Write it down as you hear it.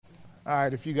All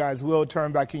right, if you guys will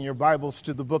turn back in your Bibles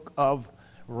to the book of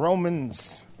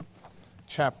Romans,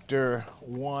 chapter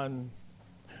 1.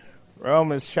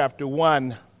 Romans chapter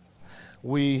 1.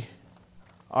 We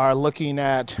are looking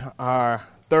at our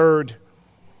third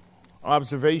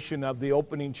observation of the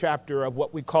opening chapter of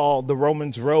what we call the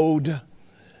Romans Road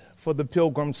for the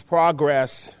Pilgrim's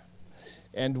Progress.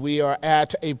 And we are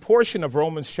at a portion of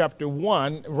Romans chapter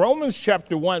 1. Romans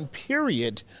chapter 1,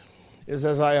 period, is,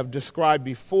 as I have described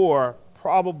before,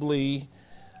 probably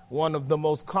one of the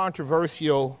most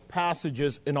controversial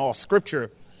passages in all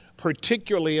Scripture,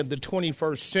 particularly in the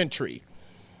 21st century.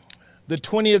 The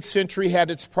 20th century had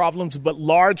its problems, but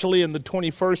largely in the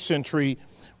 21st century,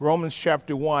 Romans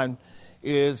chapter 1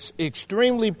 is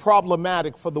extremely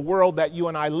problematic for the world that you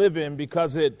and I live in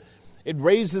because it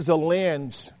raises a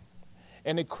lens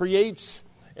and it creates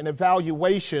an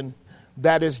evaluation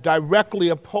that is directly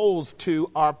opposed to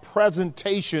our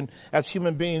presentation as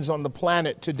human beings on the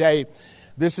planet today.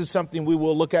 This is something we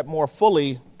will look at more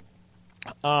fully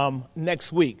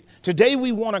next week. Today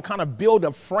we want to kind of build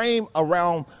a frame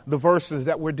around the verses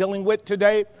that we're dealing with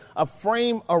today, a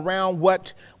frame around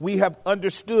what we have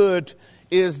understood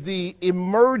is the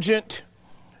emergent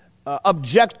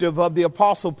objective of the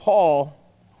Apostle Paul,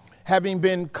 having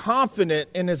been confident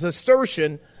in his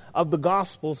assertion of the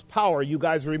gospel's power. You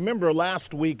guys remember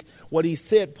last week what he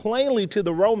said plainly to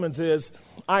the Romans is,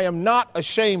 I am not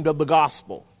ashamed of the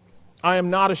gospel. I am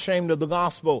not ashamed of the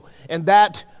gospel. And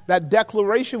that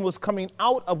declaration was coming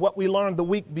out of what we learned the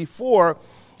week before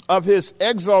of his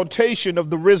exaltation of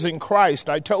the risen Christ.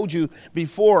 I told you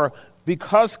before,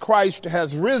 because Christ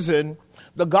has risen,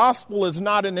 the gospel is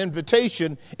not an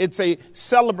invitation, it's a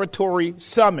celebratory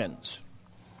summons.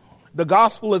 The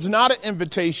gospel is not an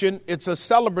invitation, it's a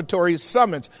celebratory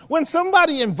summons. When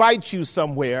somebody invites you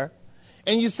somewhere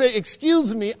and you say,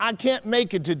 excuse me, I can't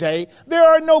make it today, there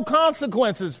are no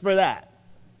consequences for that.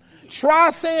 Try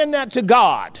saying that to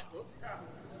God.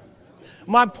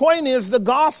 My point is the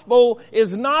gospel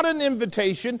is not an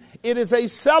invitation, it is a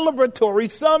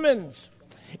celebratory summons.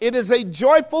 It is a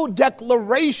joyful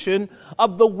declaration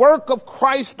of the work of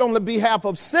Christ on the behalf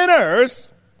of sinners,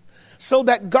 so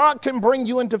that God can bring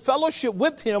you into fellowship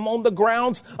with him on the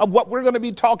grounds of what we're going to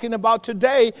be talking about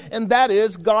today, and that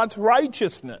is God's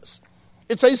righteousness.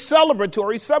 It's a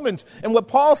celebratory summons. And what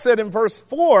Paul said in verse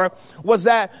 4 was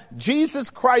that Jesus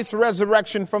Christ's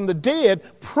resurrection from the dead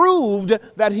proved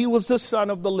that he was the Son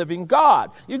of the living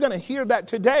God. You're going to hear that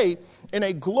today in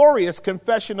a glorious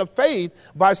confession of faith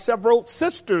by several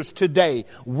sisters today,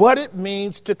 what it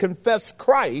means to confess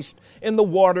Christ in the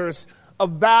waters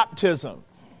of baptism.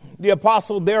 The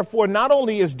apostle, therefore, not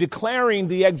only is declaring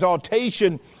the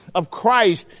exaltation of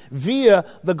Christ via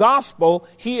the gospel,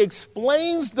 he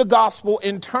explains the gospel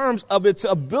in terms of its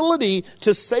ability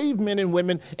to save men and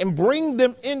women and bring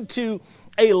them into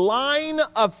a line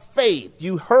of faith.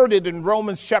 You heard it in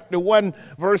Romans chapter 1,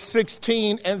 verse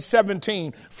 16 and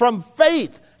 17. From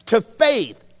faith to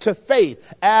faith to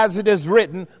faith, as it is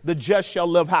written, the just shall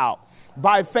live how?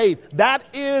 By faith. That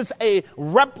is a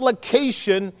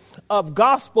replication of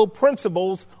gospel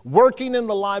principles working in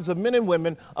the lives of men and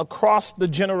women across the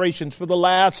generations. For the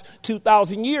last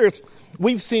 2,000 years,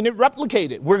 we've seen it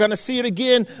replicated. We're going to see it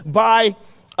again by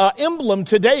emblem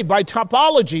today, by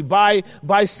topology,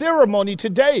 by ceremony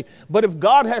today. But if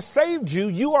God has saved you,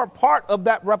 you are part of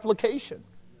that replication.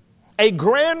 A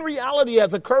grand reality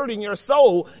has occurred in your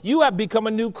soul. You have become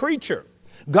a new creature.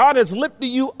 God has lifted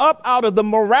you up out of the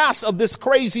morass of this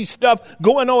crazy stuff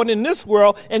going on in this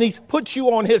world, and he's put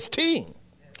you on his team.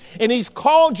 And he's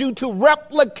called you to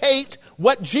replicate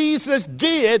what Jesus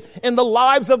did in the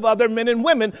lives of other men and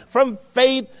women, from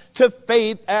faith to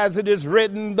faith, as it is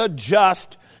written, the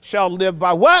just shall live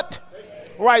by what?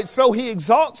 Right, so he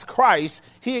exalts Christ,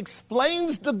 he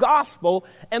explains the gospel,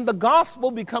 and the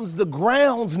gospel becomes the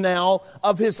grounds now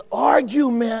of his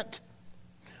argument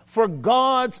for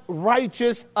God's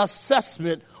righteous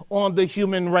assessment on the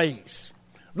human race.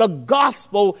 The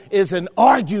gospel is an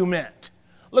argument.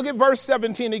 Look at verse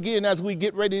 17 again as we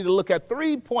get ready to look at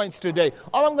 3 points today.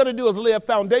 All I'm going to do is lay a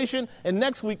foundation, and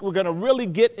next week we're going to really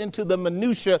get into the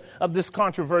minutia of this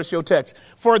controversial text.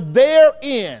 For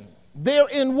therein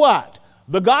what?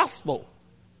 The gospel.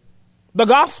 The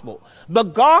gospel. The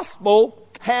gospel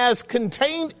has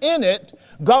contained in it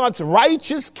God's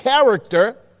righteous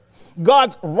character,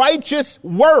 God's righteous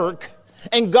work,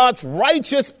 and God's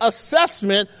righteous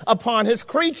assessment upon his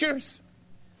creatures.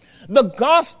 The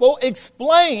gospel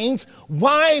explains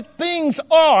why things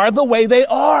are the way they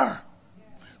are.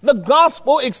 The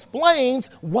gospel explains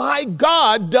why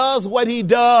God does what he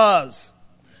does.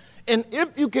 And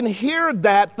if you can hear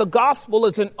that the gospel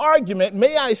is an argument,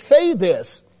 may I say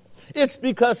this? It's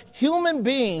because human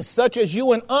beings such as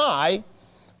you and I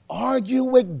argue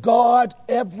with God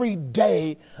every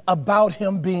day about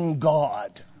him being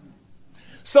God.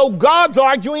 So God's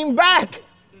arguing back,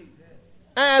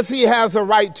 as he has a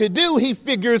right to do. He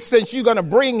figures since you're going to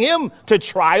bring him to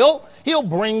trial, he'll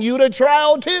bring you to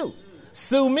trial too.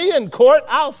 Sue me in court,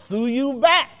 I'll sue you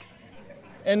back.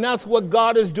 And that's what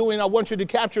God is doing. I want you to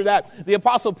capture that. The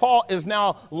Apostle Paul is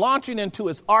now launching into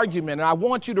his argument, and I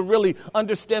want you to really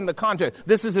understand the context.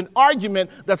 This is an argument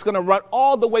that's going to run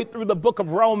all the way through the book of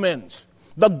Romans.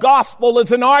 The gospel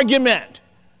is an argument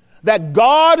that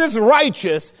God is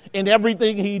righteous in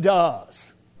everything he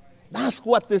does. That's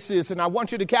what this is, and I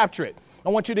want you to capture it. I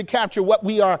want you to capture what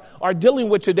we are dealing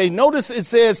with today. Notice it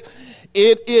says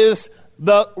it is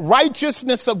the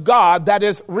righteousness of God that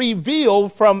is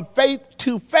revealed from faith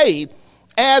to faith,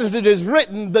 as it is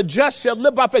written, the just shall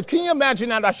live by faith. Can you imagine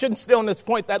that? I shouldn't stay on this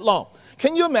point that long.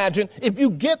 Can you imagine if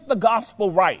you get the gospel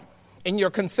right in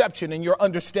your conception and your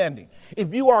understanding,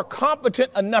 if you are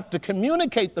competent enough to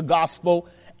communicate the gospel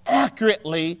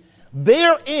accurately,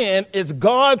 therein is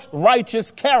God's righteous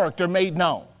character made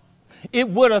known. It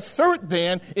would assert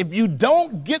then, if you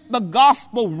don't get the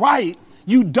gospel right,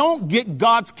 you don't get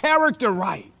God's character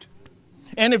right.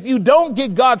 And if you don't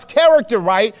get God's character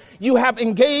right, you have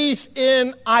engaged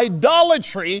in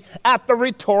idolatry at the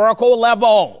rhetorical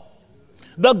level.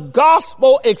 The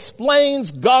gospel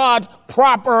explains God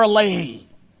properly.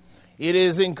 It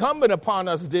is incumbent upon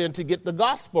us then to get the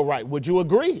gospel right. Would you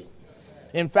agree?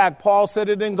 In fact, Paul said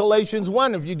it in Galatians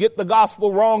 1, if you get the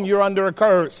gospel wrong, you're under a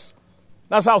curse.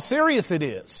 That's how serious it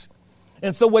is.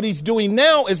 And so what he's doing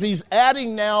now is he's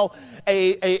adding now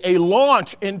a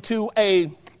launch into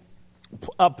a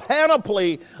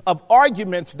panoply of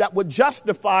arguments that would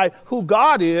justify who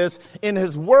God is in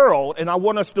his world. And I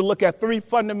want us to look at three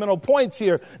fundamental points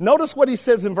here. Notice what he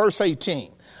says in verse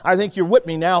 18. I think you're with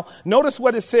me now. Notice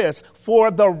what it says.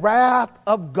 For the wrath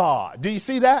of God. Do you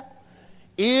see that?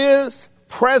 Is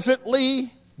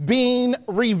presently being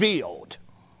revealed.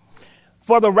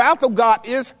 For the wrath of God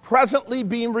is presently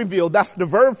being revealed. That's the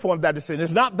verb form that it's in.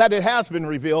 It's not that it has been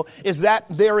revealed. It's that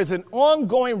there is an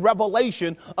ongoing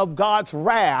revelation of God's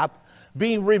wrath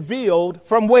being revealed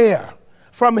from where?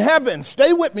 From heaven.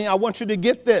 Stay with me. I want you to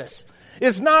get this.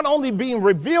 It's not only being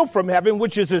revealed from heaven,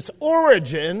 which is its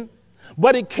origin,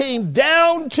 but it came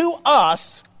down to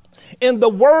us in the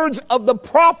words of the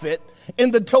prophet,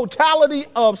 in the totality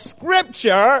of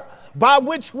Scripture, by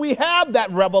which we have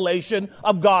that revelation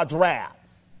of God's wrath.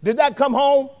 Did that come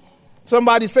home?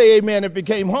 Somebody say amen if it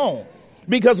came home.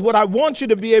 Because what I want you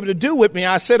to be able to do with me,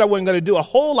 I said I wasn't going to do a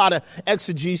whole lot of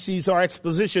exegesis or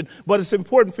exposition, but it's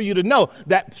important for you to know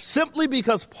that simply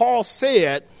because Paul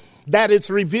said that it's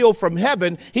revealed from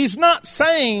heaven, he's not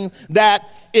saying that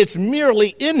it's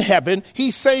merely in heaven.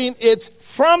 He's saying it's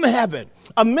from heaven.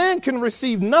 A man can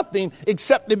receive nothing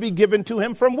except to be given to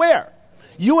him from where?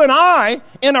 You and I,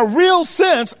 in a real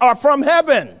sense, are from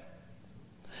heaven.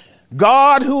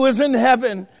 God who is in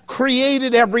heaven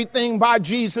created everything by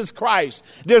Jesus Christ.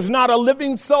 There's not a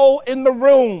living soul in the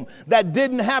room that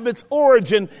didn't have its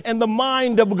origin in the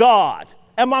mind of God.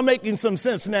 Am I making some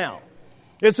sense now?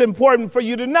 It's important for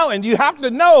you to know. And you have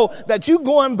to know that you're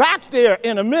going back there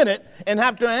in a minute and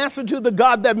have to answer to the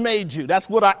God that made you. That's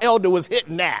what our elder was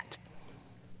hitting at.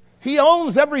 He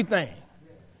owns everything.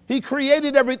 He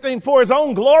created everything for his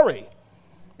own glory.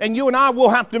 And you and I will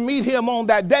have to meet him on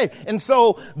that day. And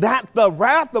so that the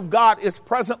wrath of God is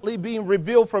presently being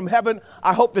revealed from heaven.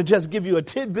 I hope to just give you a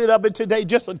tidbit of it today,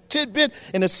 just a tidbit.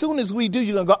 And as soon as we do,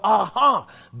 you're going to go, aha,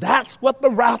 that's what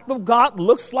the wrath of God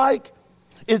looks like.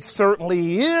 It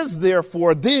certainly is,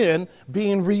 therefore, then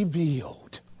being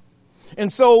revealed.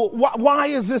 And so why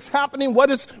is this happening? What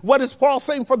is Paul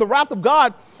saying? For the wrath of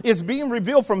God is being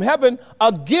revealed from heaven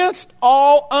against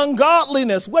all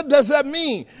ungodliness. What does that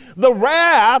mean? The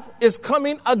wrath is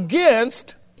coming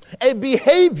against a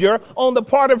behavior on the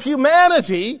part of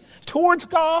humanity towards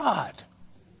God.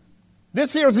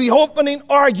 This here is the opening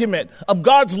argument of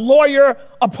God's lawyer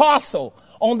apostle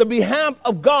on the behalf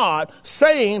of God,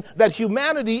 saying that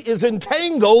humanity is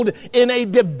entangled in a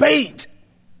debate.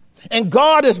 And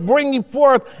God is bringing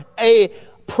forth a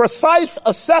precise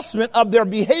assessment of their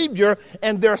behavior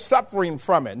and their suffering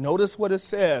from it. Notice what it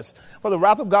says. For the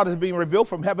wrath of God is being revealed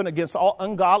from heaven against all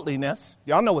ungodliness.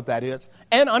 Y'all know what that is.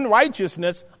 And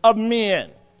unrighteousness of men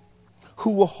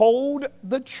who hold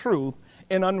the truth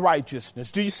in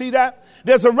unrighteousness. Do you see that?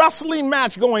 There's a wrestling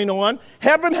match going on.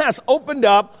 Heaven has opened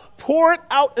up, poured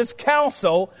out its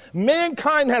counsel.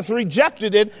 Mankind has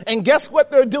rejected it. And guess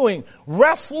what they're doing?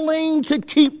 Wrestling to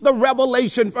keep the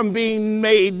revelation from being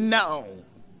made known.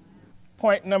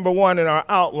 Point number one in our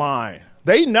outline.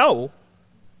 They know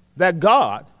that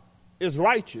God is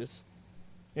righteous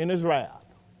in his wrath.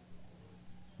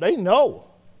 They know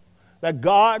that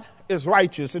God is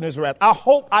righteous in his wrath. I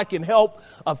hope I can help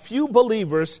a few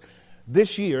believers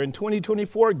this year in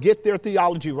 2024 get their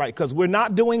theology right, because we're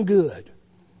not doing good.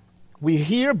 We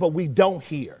hear, but we don't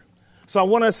hear. So I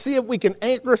want to see if we can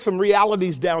anchor some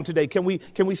realities down today. Can we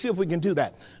see if we can do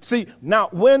that? See, now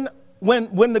when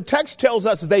the text tells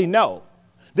us they know,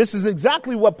 this is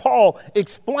exactly what Paul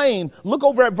explained. Look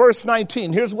over at verse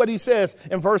 19. Here's what he says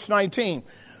in verse 19.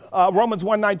 Romans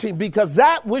 1:19, because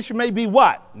that which may be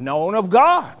what? Known of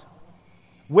God.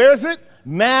 Where is it?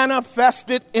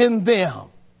 Manifested in them.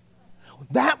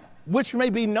 That which may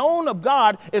be known of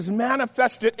God is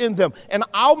manifested in them. And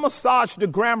I'll massage the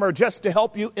grammar just to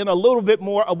help you in a little bit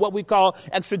more of what we call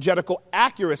exegetical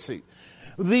accuracy.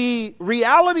 The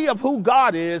reality of who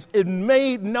God is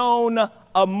made known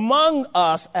among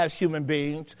us as human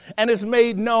beings, and is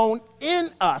made known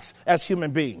in us as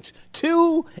human beings.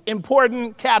 Two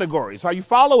important categories. Are you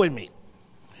following me?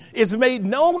 It's made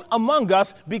known among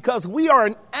us because we are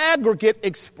an aggregate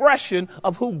expression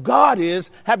of who God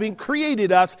is, having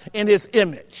created us in his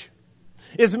image.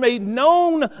 It's made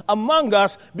known among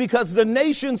us because the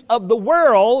nations of the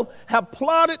world have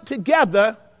plotted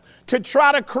together to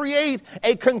try to create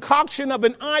a concoction of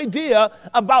an idea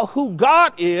about who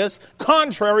God is,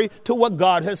 contrary to what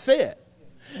God has said.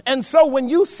 And so when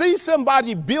you see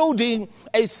somebody building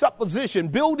a supposition,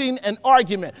 building an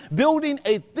argument, building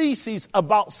a thesis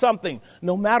about something,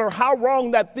 no matter how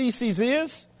wrong that thesis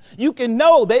is, you can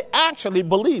know they actually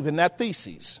believe in that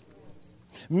thesis.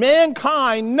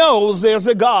 Mankind knows there's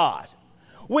a God.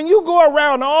 When you go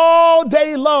around all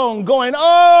day long going,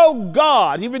 oh,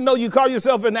 God, even though you call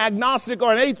yourself an agnostic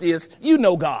or an atheist, you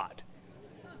know God.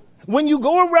 When you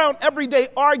go around every day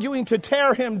arguing to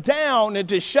tear him down and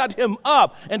to shut him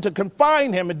up and to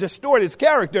confine him and distort his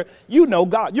character, you know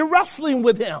God. You're wrestling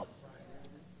with him.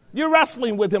 You're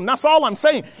wrestling with him. That's all I'm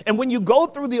saying. And when you go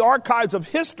through the archives of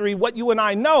history, what you and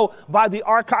I know by the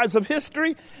archives of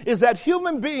history is that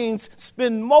human beings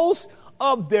spend most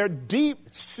of their deep,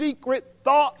 secret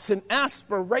thoughts and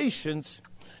aspirations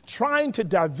trying to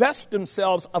divest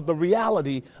themselves of the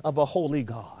reality of a holy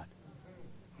God.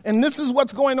 And this is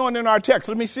what's going on in our text.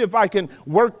 Let me see if I can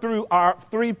work through our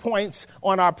 3 points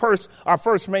on our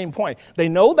first main point. They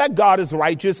know that God is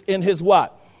righteous in his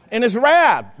what? In his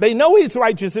wrath. They know he's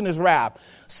righteous in his wrath.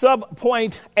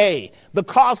 Subpoint A, the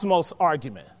cosmos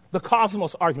argument. The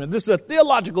cosmos argument. This is a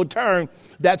theological term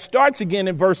that starts again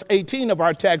in verse 18 of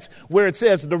our text, where it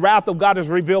says the wrath of God is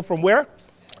revealed from where?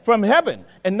 From heaven.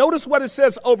 And notice what it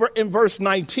says over in verse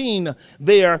 19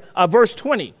 there, verse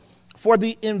 20. For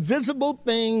the invisible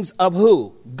things of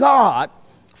who? God,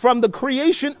 from the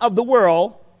creation of the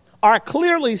world, are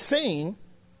clearly seen,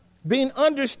 being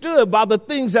understood by the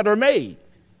things that are made,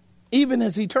 even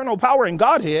his eternal power and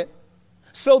Godhead,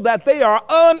 so that they are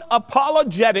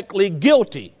unapologetically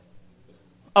guilty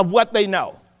of what they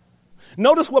know.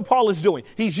 Notice what Paul is doing.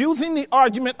 He's using the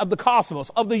argument of the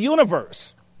cosmos, of the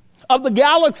universe, of the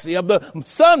galaxy, of the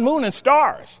sun, moon, and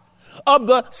stars, of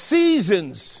the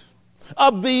seasons,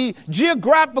 of the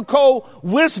geographical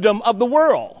wisdom of the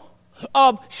world,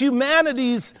 of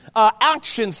humanity's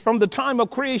actions from the time of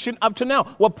creation up to now.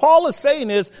 What Paul is saying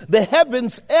is the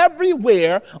heavens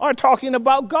everywhere are talking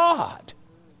about God.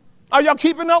 Are y'all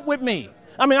keeping up with me?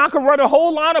 I mean, I could write a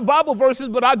whole line of Bible verses,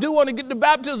 but I do want to get to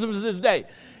baptisms this day.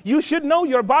 You should know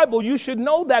your Bible. You should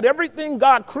know that everything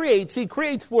God creates, he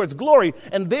creates for its glory,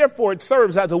 and therefore it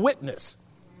serves as a witness.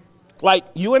 Like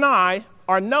you and I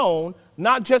are known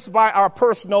not just by our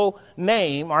personal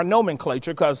name, our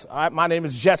nomenclature, because my name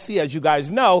is Jesse, as you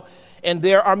guys know, and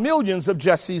there are millions of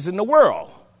Jessies in the world,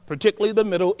 particularly the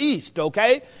Middle East,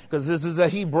 okay? Because this is a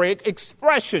Hebraic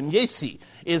expression. Yesi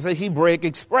is a Hebraic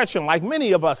expression. Like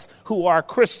many of us who are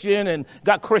Christian and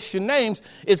got Christian names,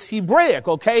 it's Hebraic,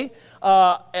 okay?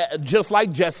 Just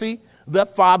like Jesse, the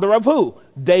father of who?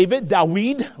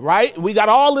 Dawid, right? We got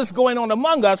all this going on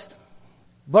among us.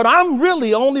 But I'm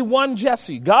really only one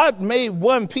Jesse. God made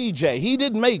one PJ. He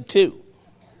didn't make two.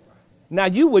 Now,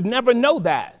 you would never know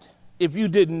that if you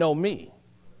didn't know me.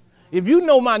 If you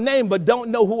know my name but don't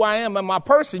know who I am and my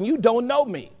person, you don't know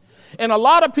me. And a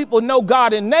lot of people know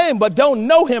God in name but don't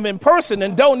know him in person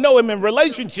and don't know him in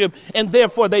relationship, and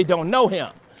therefore they don't know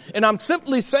him. And I'm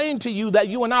simply saying to you that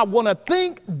you and I want to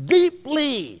think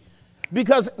deeply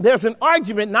Because there's an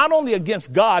argument not only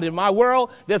against God in my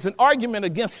world, there's an argument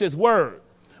against his word.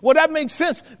 Well, that makes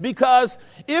sense because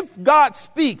if God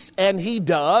speaks, and he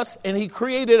does, and he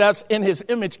created us in his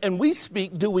image, and we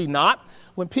speak, do we not?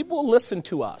 When people listen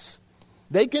to us,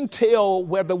 they can tell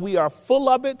whether we are full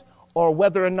of it or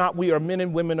whether or not we are men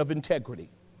and women of integrity.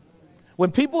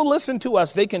 When people listen to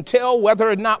us, they can tell whether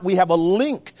or not we have a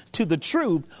link to the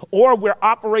truth or we're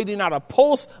operating out of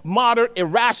postmodern,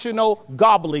 irrational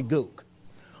gobbledygook.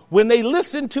 When they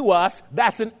listen to us,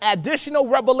 that's an additional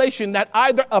revelation that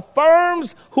either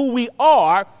affirms who we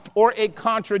are or it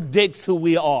contradicts who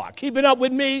we are. Keeping up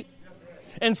with me?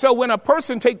 And so when a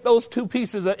person takes those two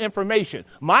pieces of information,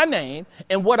 my name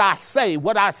and what I say,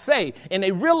 and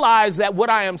they realize that what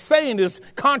I am saying is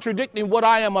contradicting what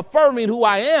I am affirming who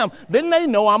I am, then they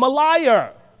know I'm a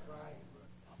liar.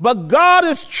 But God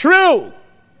is true.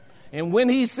 And when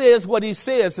he says what he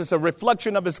says, it's a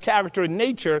reflection of his character and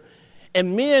nature.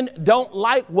 And men don't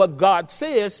like what God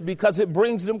says because it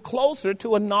brings them closer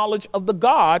to a knowledge of the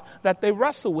God that they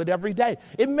wrestle with every day.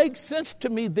 It makes sense to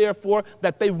me, therefore,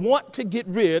 that they want to get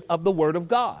rid of the word of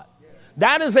God.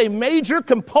 That is a major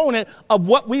component of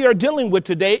what we are dealing with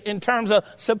today in terms of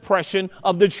suppression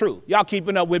of the truth. Y'all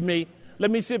keeping up with me?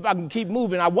 Let me see if I can keep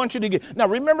moving. I want you to get... Now,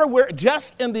 remember, we're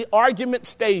just in the argument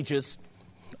stages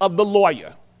of the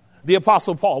lawyer, the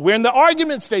Apostle Paul. We're in the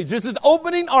argument stage. This is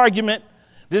opening argument.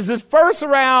 This is first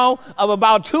round of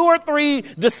about 2 or 3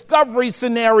 discovery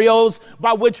scenarios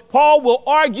by which Paul will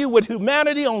argue with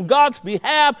humanity on God's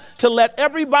behalf to let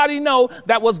everybody know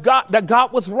that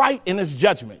God was right in his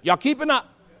judgment. Y'all keeping up?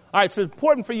 All right, so it's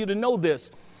important for you to know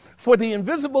this. For the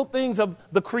invisible things of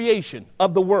the creation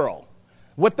of the world,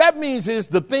 what that means is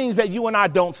the things that you and I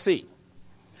don't see.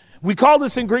 We call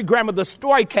this in Greek grammar the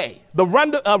stoike, the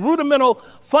rudimental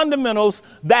fundamentals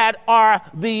that are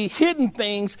the hidden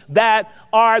things that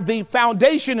are the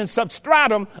foundation and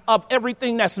substratum of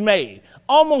everything that's made.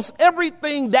 Almost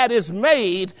everything that is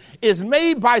made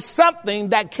by something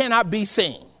that cannot be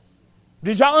seen.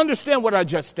 Did y'all understand what I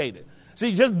just stated?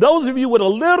 See, just those of you with a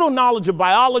little knowledge of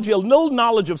biology, a little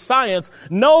knowledge of science,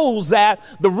 knows that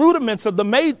the rudiments of the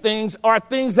made things are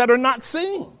things that are not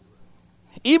seen.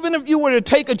 Even if you were to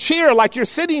take a chair like you're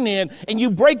sitting in and you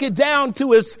break it down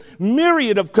to its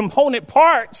myriad of component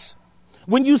parts,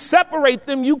 when you separate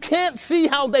them, you can't see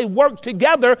how they work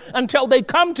together until they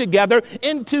come together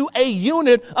into a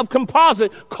unit of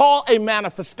composite called a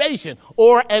manifestation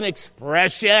or an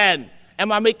expression.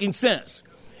 Am I making sense?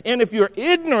 And if you're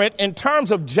ignorant in terms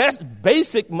of just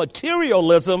basic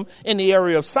materialism in the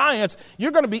area of science,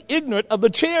 you're going to be ignorant of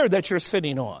the chair that you're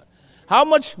sitting on. How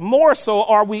much more so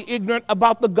are we ignorant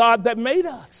about the God that made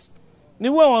us? We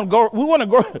want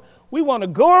to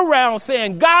go around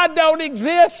saying God don't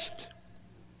exist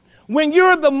when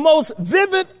you're the most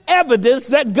vivid evidence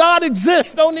that God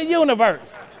exists on the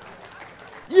universe.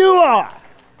 You are.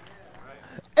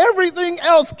 Everything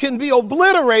else can be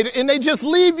obliterated and they just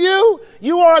leave you.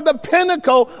 You are the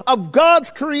pinnacle of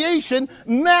God's creation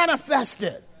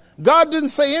manifested. God didn't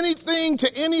say anything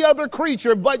to any other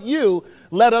creature but you.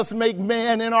 Let us make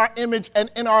man in our image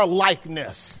and in our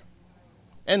likeness.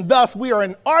 And thus we are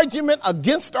in argument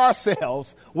against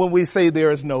ourselves when we say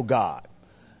there is no God.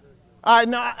 All right,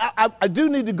 now I do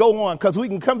need to go on because we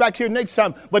can come back here next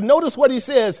time. But notice what he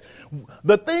says.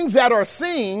 The things that are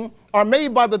seen are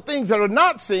made by the things that are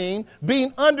not seen,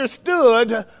 being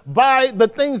understood by the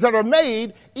things that are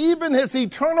made, even his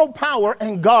eternal power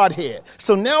and Godhead.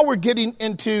 So now we're getting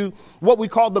into what we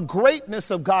call the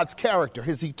greatness of God's character,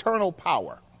 his eternal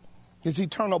power. His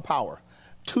eternal power.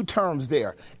 2 terms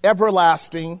there.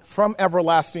 Everlasting, from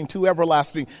everlasting to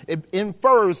everlasting. It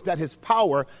infers that his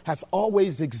power has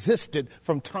always existed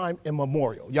from time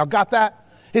immemorial. Y'all got that?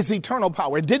 His eternal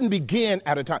power. It didn't begin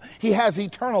at a time. He has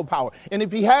eternal power. And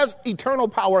if he has eternal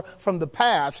power from the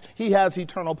past, he has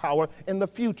eternal power in the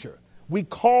future. We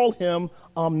call him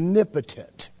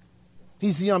omnipotent.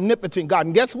 He's the omnipotent God.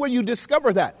 And guess where you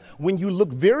discover that? When you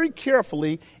look very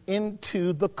carefully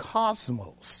into the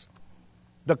cosmos.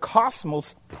 The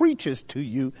cosmos preaches to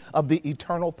you of the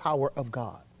eternal power of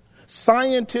God.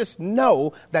 Scientists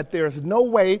know that there's no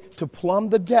way to plumb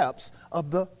the depths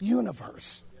of the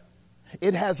universe.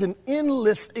 It has an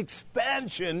endless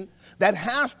expansion that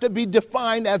has to be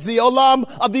defined as the olam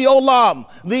of the olam,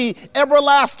 the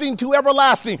everlasting to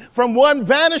everlasting. From one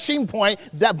vanishing point,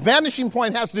 that vanishing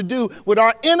point has to do with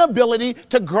our inability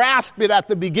to grasp it at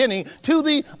the beginning, to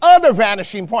the other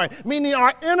vanishing point, meaning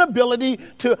our inability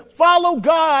to follow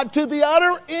God to the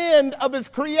utter end of his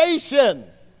creation.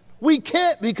 We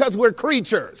can't because we're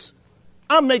creatures.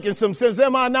 I'm making some sense,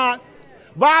 am I not?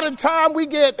 By the time we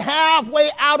get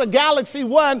halfway out of Galaxy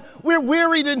 1, we're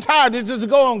wearied and tired. It's just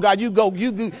go on, God. You go.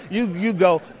 You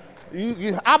go.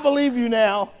 I believe you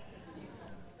now.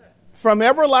 From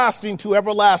everlasting to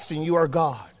everlasting, you are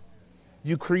God.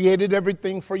 You created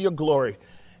everything for your glory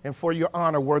and for your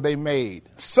honor were they made.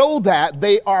 So that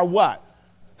they are what?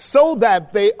 So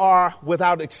that they are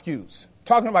without excuse.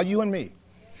 Talking about you and me.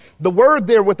 The word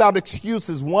there, without excuse,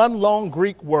 is one long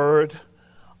Greek word,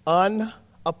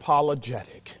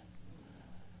 unapologetic.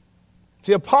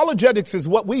 See, apologetics is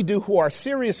what we do who are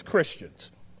serious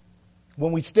Christians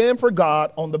when we stand for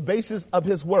God on the basis of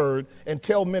his word and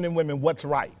tell men and women what's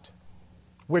right.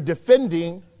 We're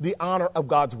defending the honor of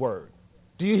God's word.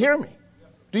 Do you hear me?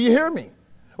 Do you hear me?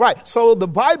 Right. So the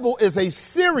Bible is a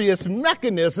serious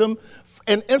mechanism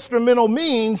and instrumental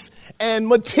means and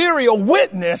material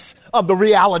witness of the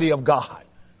reality of God.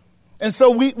 And so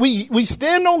we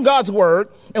stand on God's word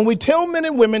and we tell men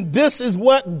and women this is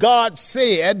what God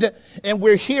said, and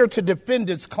we're here to defend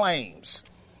its claims.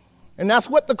 And that's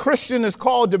what the Christian is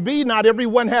called to be. Not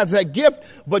everyone has that gift,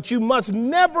 but you must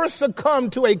never succumb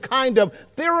to a kind of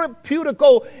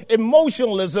therapeutical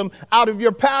emotionalism out of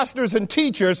your pastors and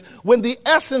teachers when the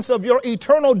essence of your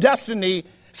eternal destiny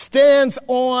stands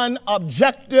on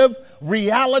objective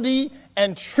reality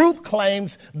and truth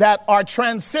claims that are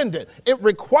transcendent. It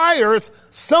requires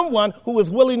someone who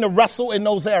is willing to wrestle in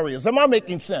those areas. Am I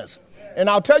making sense? And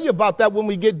I'll tell you about that when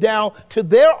we get down to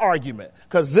their argument,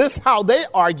 because this is how they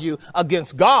argue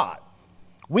against God.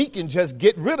 We can just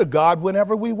get rid of God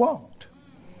whenever we want.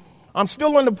 I'm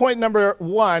still on the point number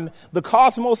 1. The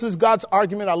cosmos is God's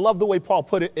argument. I love the way Paul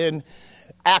put it in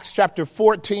Acts chapter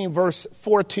 14, verse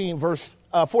 14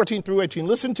 through 18.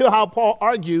 Listen to how Paul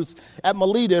argues at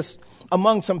Miletus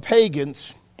among some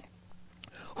pagans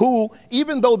who,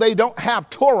 even though they don't have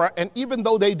Torah and even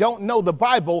though they don't know the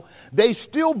Bible, they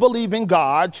still believe in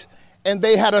God. And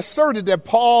they had asserted that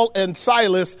Paul and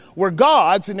Silas were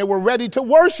gods and they were ready to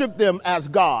worship them as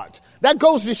gods. That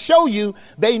goes to show you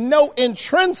they know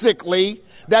intrinsically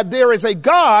that there is a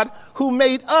God who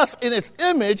made us in its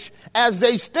image, as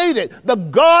they stated. The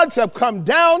gods have come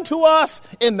down to us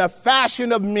in the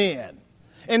fashion of men.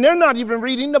 And they're not even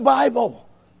reading the Bible.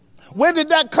 Where did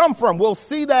that come from? We'll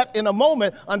see that in a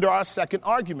moment under our second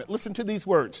argument. Listen to these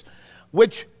words,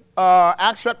 which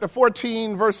Acts chapter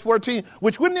 14, verse 14,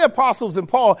 which when the apostles and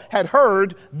Paul had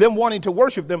heard them wanting to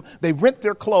worship them, they rent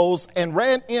their clothes and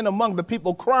ran in among the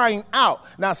people crying out.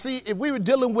 Now, see, if we were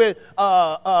dealing with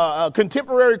a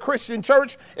contemporary Christian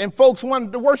church and folks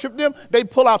wanted to worship them, they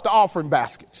pull out the offering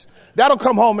baskets. That'll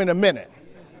come home in a minute.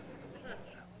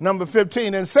 Number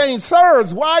 15, and saying,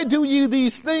 sirs, why do you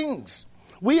these things?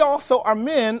 We also are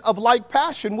men of like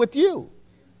passion with you.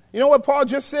 You know what Paul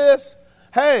just says?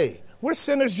 Hey, we're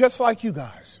sinners just like you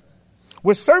guys.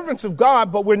 We're servants of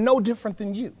God, but we're no different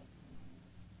than you.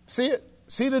 See it?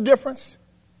 See the difference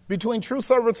between true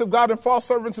servants of God and false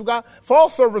servants of God?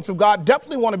 False servants of God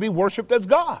definitely want to be worshiped as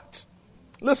gods.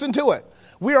 Listen to it.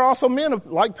 We are also men of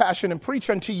like passion and preach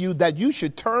unto you that you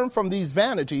should turn from these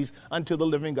vanities unto the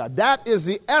living God. That is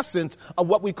the essence of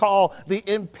what we call the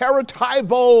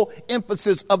imperatival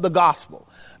emphasis of the gospel.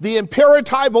 The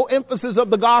imperatival emphasis of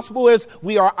the gospel is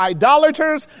we are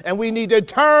idolaters and we need to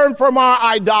turn from our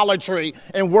idolatry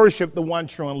and worship the one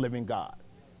true and living God.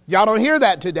 Y'all don't hear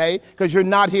that today because you're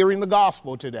not hearing the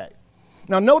gospel today.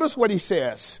 Now notice what he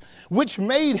says, which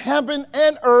made heaven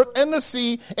and earth and the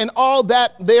sea and all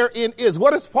that therein is.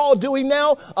 What is Paul doing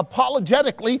now?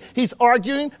 Apologetically, he's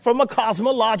arguing from a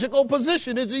cosmological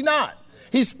position, is he not?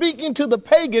 He's speaking to the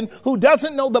pagan who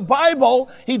doesn't know the Bible,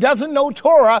 he doesn't know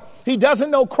Torah, he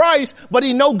doesn't know Christ, but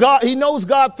he knows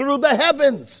God through the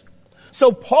heavens.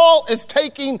 So Paul is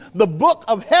taking the book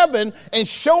of heaven and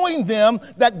showing them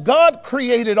that God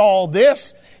created all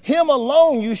this. Him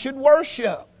alone you should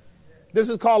worship. This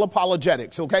is called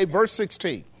apologetics, okay? Verse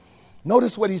 16.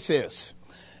 Notice what he says.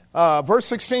 Verse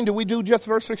 16, do we do just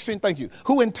verse 16? Thank you.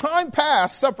 Who in time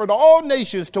past suffered all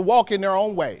nations to walk in their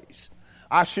own ways.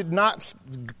 I should not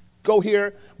go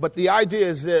here, but the idea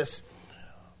is this.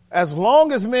 As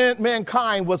long as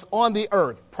mankind was on the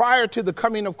earth, prior to the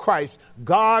coming of Christ,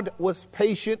 God was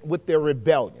patient with their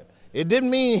rebellion. It didn't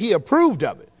mean he approved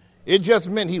of it. It just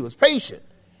meant he was patient.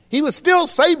 He was still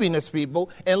saving his people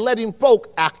and letting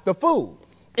folk act the fool.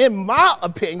 In my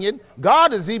opinion,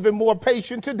 God is even more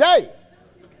patient today.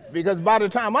 Because by the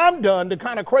time I'm done, the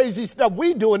kind of crazy stuff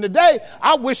we doing today,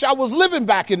 I wish I was living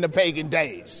back in the pagan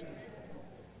days.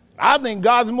 I think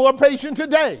God's more patient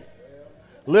today.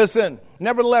 Listen,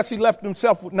 nevertheless, he left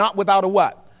himself not without a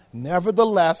what?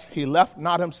 Nevertheless, he left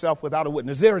not himself without a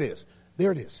witness. There it is.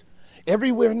 There it is.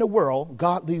 Everywhere in the world,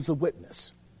 God leaves a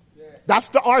witness. That's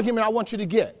the argument I want you to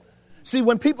get. See,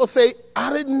 when people say,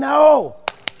 I didn't know.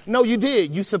 No, you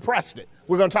did. You suppressed it.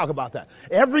 We're going to talk about that.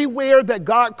 Everywhere that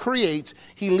God creates,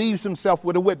 he leaves himself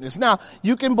with a witness. Now,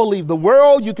 you can believe the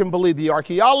world. You can believe the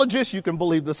archaeologists. You can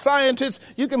believe the scientists.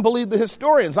 You can believe the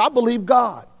historians. I believe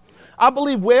God. I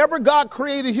believe wherever God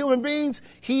created human beings,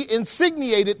 he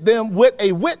insigniated them with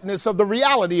a witness of the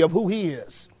reality of who he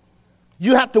is.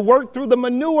 You have to work through the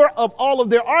manure of all of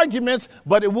their arguments,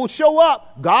 but it will show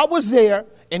up. God was there,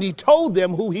 and he told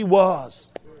them who he was.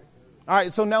 All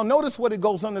right, so now notice what it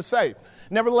goes on to say.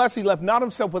 Nevertheless, he left not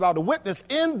himself without a witness,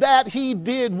 in that he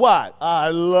did what? I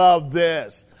love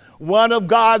this. One of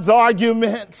God's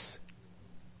arguments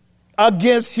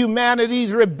against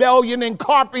humanity's rebellion and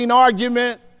carping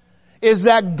argument is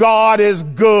that God is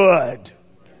good.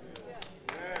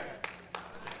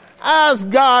 That's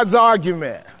God's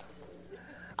argument.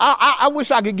 I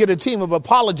wish I could get a team of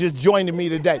apologists joining me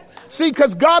today. See,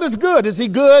 because God is good. Is he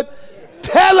good?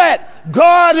 Tell it.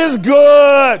 God is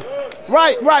good.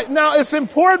 Right. Now, it's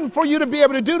important for you to be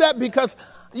able to do that because,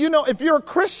 you know, if you're a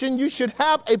Christian, you should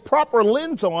have a proper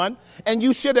lens on, and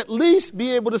you should at least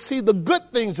be able to see the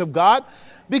good things of God,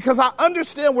 because I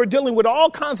understand we're dealing with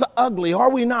all kinds of ugly, are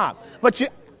we not? But you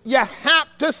have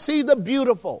to see the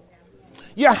beautiful.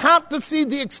 You have to see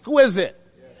the exquisite.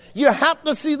 You have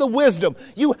to see the wisdom.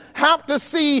 You have to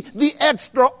see the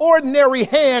extraordinary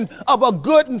hand of a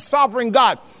good and sovereign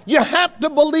God. You have to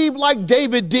believe like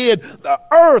David did. The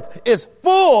earth is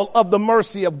full of the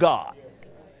mercy of God.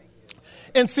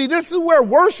 And see, this is where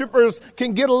worshipers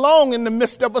can get along in the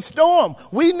midst of a storm.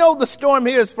 We know the storm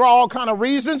here is for all kind of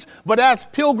reasons, but as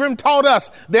Pilgrim taught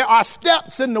us, there are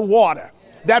steps in the water.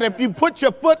 That if you put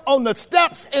your foot on the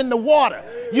steps in the water,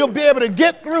 you'll be able to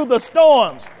get through the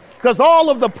storms. Because all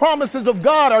of the promises of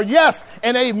God are yes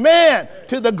and amen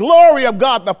to the glory of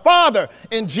God the Father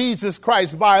in Jesus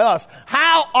Christ by us.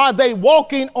 How are they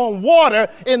walking on water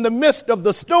in the midst of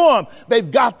the storm?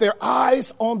 They've got their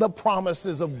eyes on the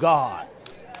promises of God.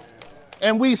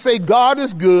 And we say God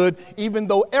is good, even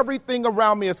though everything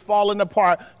around me is falling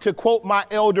apart. To quote my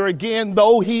elder again,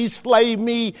 though he slay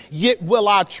me, yet will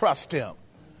I trust him.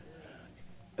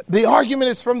 The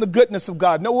argument is from the goodness of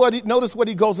God. Notice what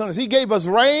he goes on. He gave us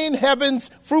rain,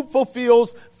 heavens, fruitful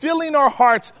fields, filling our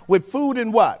hearts with food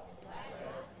and what?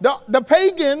 The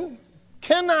pagan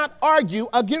cannot argue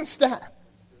against that.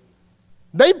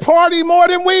 They party more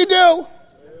than we do.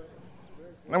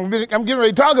 I'm getting ready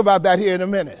to talk about that here in a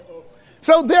minute.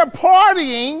 So their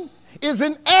partying is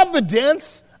an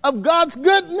evidence of God's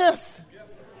goodness.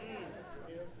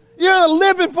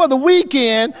 Living for the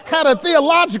weekend had a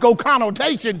theological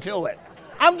connotation to it.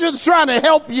 I'm just trying to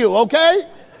help you, okay?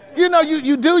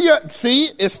 You do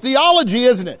it's theology,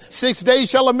 isn't it? 6 days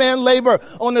shall a man labor,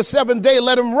 on the seventh day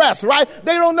let him rest, right?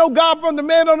 They don't know God from the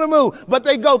man on the moon, but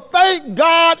they go, thank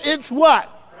God it's what?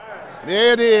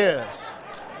 There it is.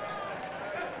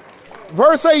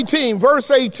 Verse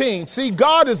 18. See,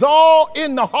 God is all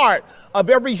in the heart of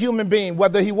every human being,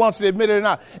 whether he wants to admit it or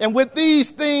not. And with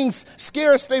these things,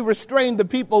 scarce they restrained the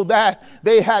people that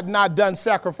they had not done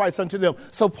sacrifice unto them.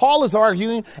 So Paul is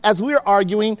arguing, as we're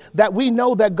arguing, that we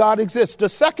know that God exists. The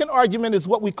second argument is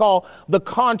what we call the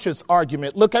conscious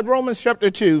argument. Look at Romans chapter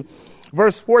 2.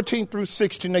 Verse 14 through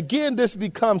 16. Again, this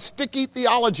becomes sticky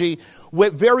theology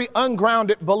with very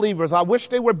ungrounded believers. I wish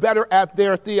they were better at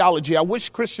their theology. I wish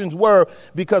Christians were,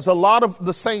 because a lot of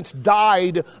the saints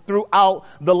died throughout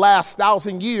the last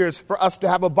 1,000 years for us to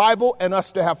have a Bible and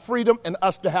us to have freedom and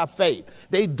us to have faith.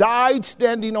 They died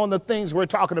standing on the things we're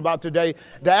talking about today.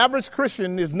 The average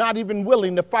Christian is not even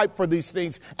willing to fight for these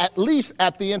things, at least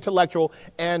at the intellectual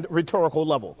and rhetorical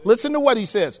level. Listen to what he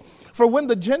says. For when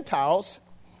the Gentiles,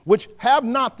 which have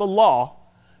not the law,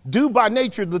 do by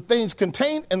nature the things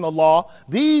contained in the law,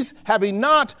 these having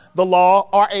not the law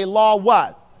are a law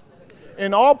what?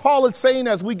 And all Paul is saying,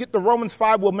 as we get to Romans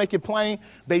 5, we'll make it plain.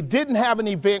 They didn't have an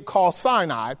event called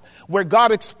Sinai, where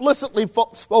God explicitly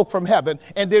spoke from heaven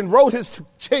and then wrote his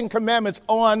 10 commandments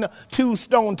on 2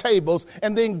 stone tables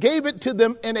and then gave it to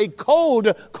them in a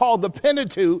code called the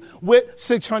Pentateuch with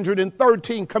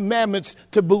 613 commandments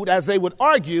to boot, as they would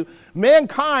argue.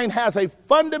 Mankind has a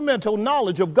fundamental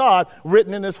knowledge of God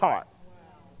written in his heart.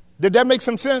 Did that make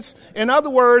some sense? In other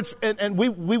words, and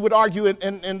we would argue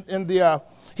in the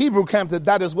Hebrew camp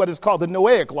that is what is called the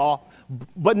Noahic law.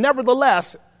 But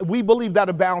nevertheless, we believe that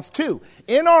abounds too.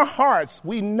 In our hearts,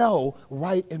 we know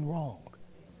right and wrong.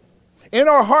 In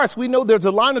our hearts, we know there's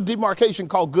a line of demarcation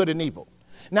called good and evil.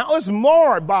 Now, it's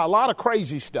marred by a lot of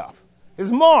crazy stuff. It's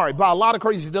marred by a lot of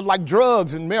crazy stuff like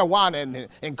drugs and marijuana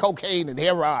and cocaine and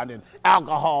heroin and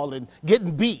alcohol and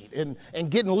getting beat and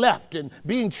getting left and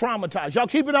being traumatized. Y'all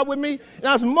keeping up with me?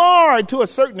 Now, it's marred to a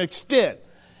certain extent.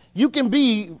 You can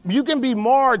be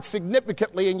marred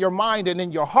significantly in your mind and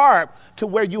in your heart to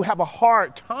where you have a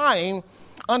hard time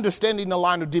understanding the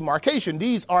line of demarcation.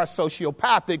 These are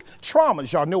sociopathic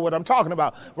traumas. Y'all know what I'm talking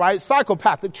about, right?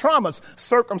 Psychopathic traumas,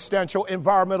 circumstantial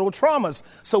environmental traumas.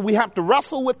 So we have to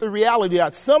wrestle with the reality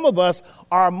that some of us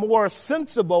are more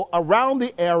sensible around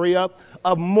the area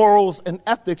of morals and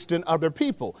ethics than other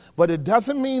people. But it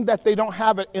doesn't mean that they don't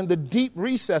have it in the deep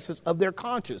recesses of their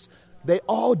conscience. They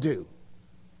all do.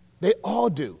 They all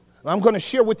do. I'm going to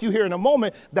share with you here in a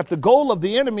moment that the goal of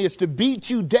the enemy is to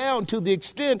beat you down to the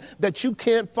extent that you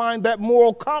can't find that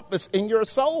moral compass in your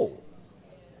soul.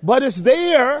 But it's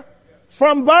there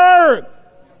from birth.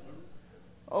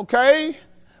 Okay?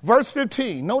 Verse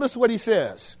 15. Notice what he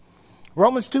says.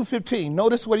 Romans 2:15.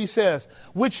 Notice what he says.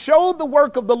 Which showed the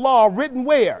work of the law written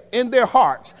where? In their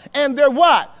hearts. And their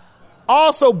what?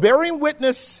 Also bearing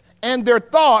witness and their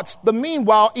thoughts, the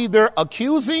meanwhile either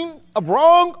accusing of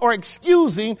wrong or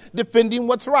excusing, defending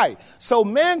what's right. So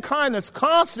mankind is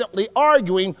constantly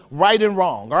arguing right and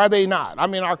wrong, are they not? I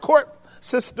mean, our court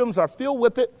systems are filled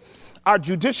with it. Our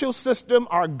judicial system,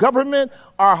 our government,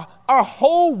 our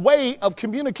whole way of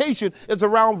communication is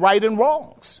around right and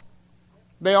wrongs.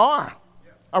 They are.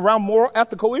 Around moral,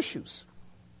 ethical issues.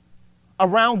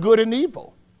 Around good and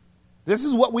evil. This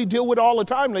is what we deal with all the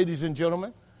time, ladies and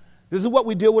gentlemen. This is what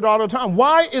we deal with all the time.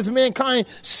 Why is mankind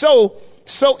so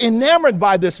enamored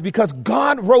by this? Because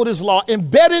God wrote his law,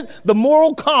 embedded the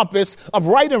moral compass of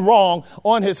right and wrong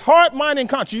on his heart, mind, and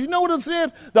conscience. You know what it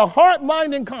is? The heart,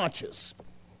 mind, and conscience.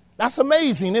 That's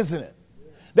amazing, isn't it?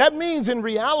 That means in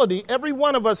reality, every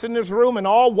one of us in this room and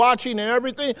all watching and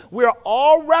everything, we're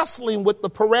all wrestling with the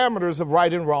parameters of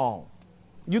right and wrong.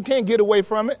 You can't get away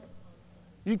from it.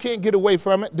 You can't get away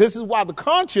from it. This is why the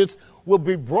conscience will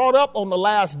be brought up on the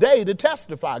last day to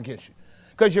testify against you.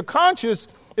 Because your conscience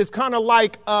is kind of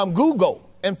like Google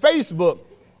and Facebook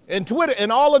and Twitter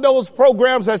and all of those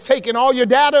programs that's taking all your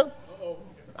data.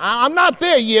 I'm not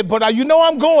there yet, but you know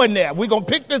I'm going there. We're going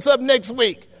to pick this up next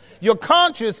week. Your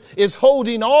conscience is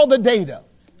holding all the data.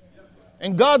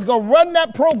 And God's going to run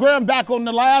that program back on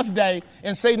the last day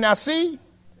and say, now see,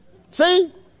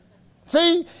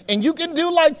 and you can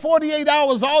do like 48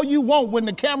 hours all you want when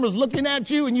the camera's looking at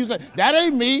you and you say, that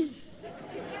ain't me.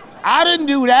 I didn't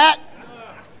do that.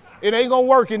 It ain't going to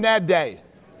work in that day.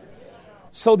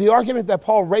 So the argument that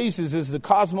Paul raises is the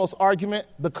cosmos argument,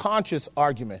 the conscious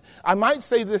argument. I might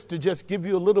say this to just give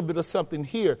you a little bit of something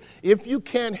here. If you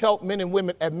can't help men and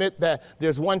women admit that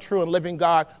there's one true and living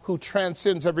God who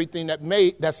transcends everything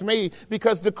that's made,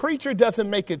 because the creature doesn't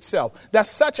make itself. That's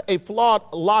such a flawed,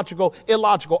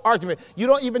 illogical argument. You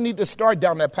don't even need to start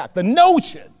down that path. The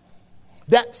notion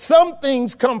that some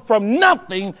things come from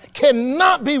nothing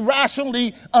cannot be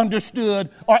rationally understood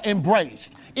or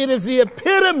embraced. It is the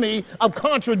epitome of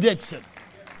contradiction.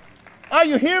 Are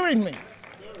you hearing me?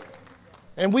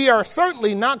 And we are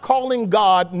certainly not calling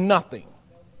God nothing.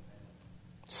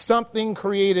 Something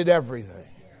created everything.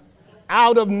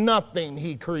 Out of nothing,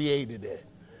 he created it.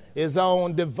 His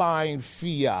own divine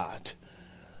fiat.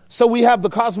 So we have the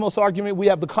cosmos argument, we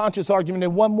have the conscious argument,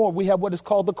 and one more, we have what is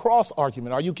called the cross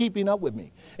argument. Are you keeping up with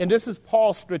me? And this is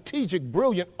Paul's strategic,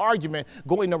 brilliant argument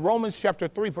going to Romans chapter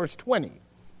 3, verse 20.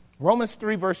 Romans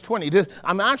 3, verse 20.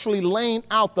 I'm actually laying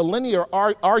out the linear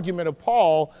argument of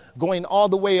Paul going all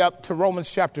the way up to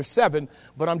Romans chapter 7,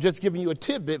 but I'm just giving you a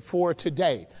tidbit for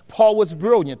today. Paul was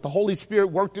brilliant. The Holy Spirit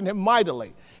worked in him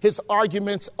mightily. His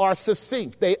arguments are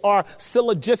succinct. They are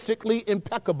syllogistically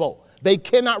impeccable. They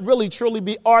cannot really truly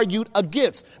be argued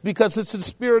against because it's the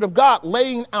Spirit of God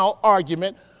laying out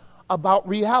argument about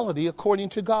reality according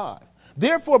to God.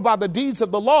 Therefore, by the deeds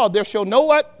of the law, there shall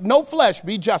no flesh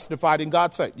be justified in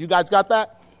God's sight. You guys got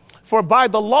that? For by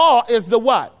the law is the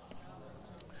what?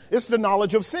 It's the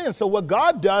knowledge of sin. So what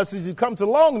God does is he comes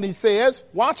along and he says,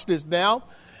 watch this now,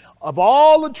 of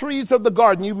all the trees of the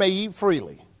garden you may eat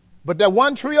freely. But that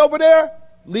one tree over there,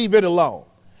 leave it alone.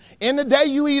 In the day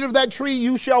you eat of that tree,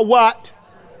 you shall what?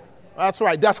 That's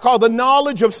right. That's called the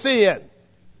knowledge of sin.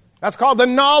 That's called the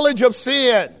knowledge of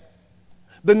sin.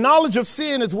 The knowledge of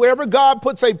sin is wherever God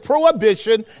puts a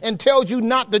prohibition and tells you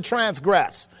not to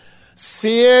transgress.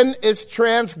 Sin is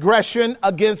transgression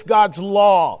against God's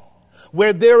law.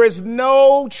 Where there is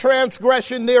no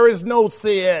transgression, there is no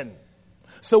sin.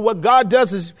 So what God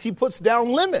does is he puts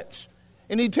down limits.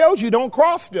 And he tells you don't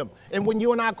cross them. And when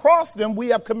you and I cross them, we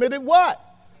have committed what?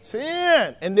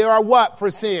 Sin. And there are what for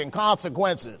sin?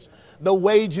 Consequences. The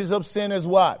wages of sin is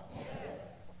what?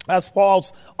 That's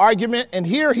Paul's argument. And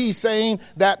here he's saying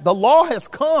that the law has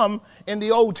come in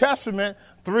the Old Testament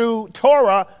through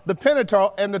Torah, the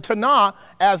Pentateuch, and the Tanakh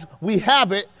as we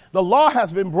have it. The law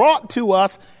has been brought to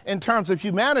us in terms of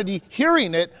humanity,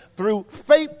 hearing it through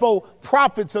faithful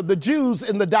prophets of the Jews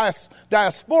in the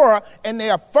diaspora, and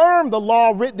they affirm the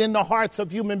law written in the hearts of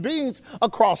human beings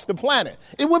across the planet.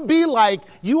 It would be like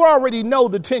you already know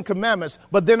the 10 Commandments,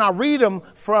 but then I read them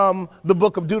from the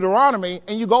book of Deuteronomy,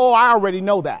 and you go, oh, I already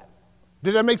know that.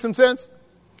 Did that make some sense?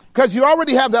 Because you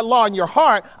already have that law in your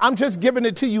heart. I'm just giving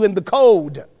it to you in the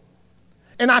code.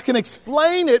 And I can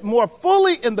explain it more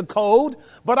fully in the code,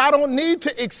 but I don't need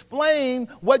to explain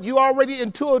what you already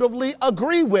intuitively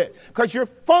agree with, because you're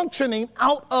functioning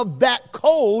out of that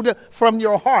code from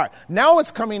your heart. Now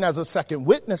it's coming as a second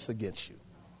witness against you.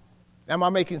 Am I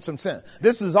making some sense?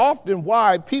 This is often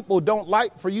why people don't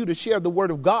like for you to share the word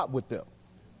of God with them,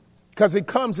 because it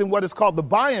comes in what is called the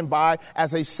by and by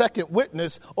as a second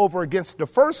witness over against the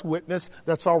first witness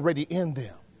that's already in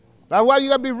them. That's why you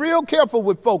got to be real careful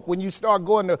with folk when you start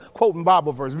going to quoting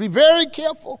Bible verses. Be very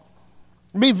careful.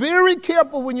 Be very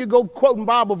careful when you go quoting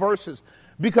Bible verses,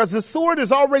 because the sword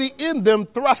is already in them,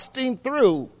 thrusting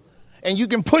through. And you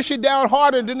can push it down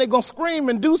harder, and then they're going to scream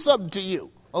and do something to you.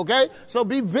 Okay? So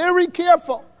be very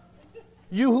careful.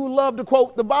 You who love to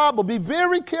quote the Bible, be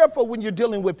very careful when you're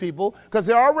dealing with people, because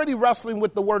they're already wrestling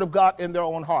with the word of God in their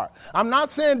own heart. I'm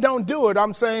not saying don't do it.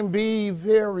 I'm saying be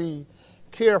very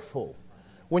careful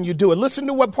when you do it. Listen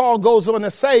to what Paul goes on to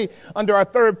say under our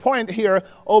third point here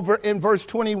over in verse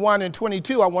 21 and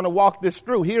 22. I want to walk this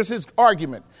through. Here's his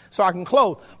argument so I can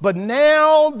close. But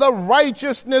now the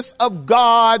righteousness of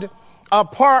God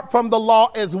apart from the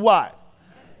law is what?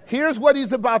 Here's what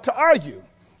he's about to argue.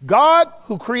 God,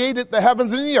 who created the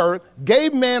heavens and the earth,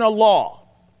 gave man a law.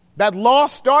 That law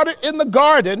started in the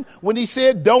garden when he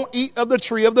said, don't eat of the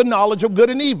tree of the knowledge of good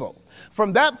and evil.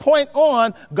 From that point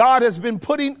on, God has been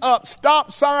putting up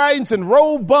stop signs and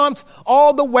road bumps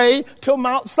all the way to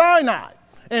Mount Sinai.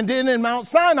 And then in Mount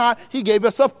Sinai, he gave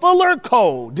us a fuller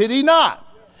code, did he not?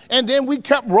 And then we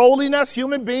kept rolling as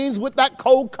human beings with that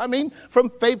code coming from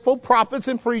faithful prophets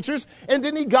and preachers. And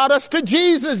then he got us to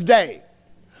Jesus' day.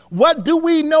 What do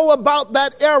we know about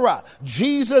that era?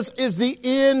 Jesus is the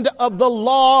end of the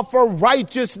law for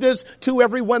righteousness to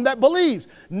everyone that believes.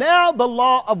 Now the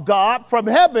law of God from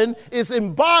heaven is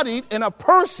embodied in a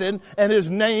person, and his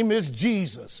name is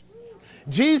Jesus.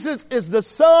 Jesus is the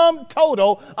sum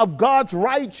total of God's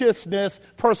righteousness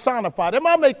personified. Am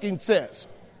I making sense?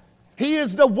 He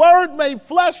is the Word made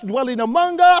flesh dwelling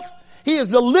among us. He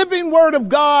is the living word of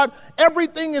God.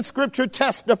 Everything in Scripture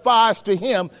testifies to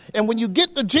him. And when you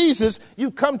get to Jesus,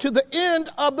 you come to the end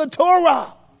of the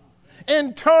Torah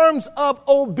in terms of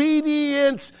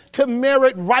obedience to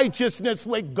merit righteousness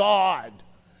with God.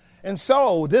 And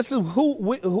so this is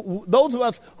those of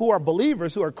us who are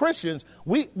believers, who are Christians,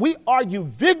 we argue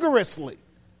vigorously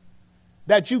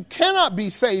that you cannot be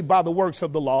saved by the works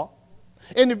of the law.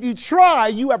 And if you try,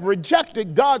 you have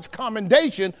rejected God's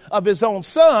commendation of his own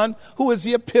son, who is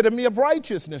the epitome of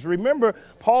righteousness. Remember,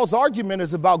 Paul's argument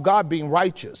is about God being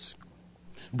righteous.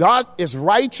 God is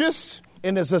righteous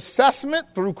in his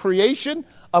assessment through creation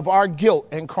of our guilt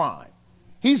and crime.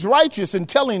 He's righteous in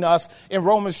telling us in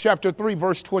Romans chapter 3,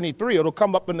 verse 23, it'll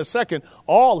come up in a second,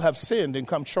 all have sinned and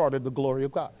come short of the glory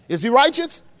of God. Is he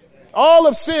righteous? All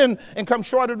have sinned and come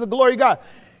short of the glory of God.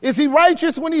 Is he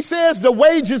righteous when he says the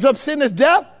wages of sin is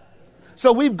death?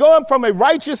 So we've gone from a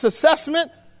righteous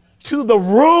assessment to the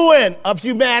ruin of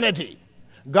humanity.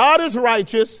 God is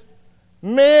righteous.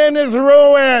 Man is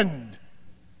ruined.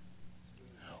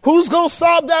 Who's going to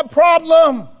solve that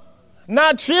problem?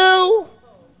 Not you.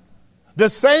 The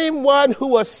same one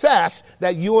who assessed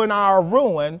that you and I are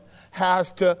ruined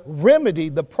has to remedy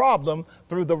the problem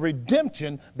through the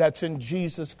redemption that's in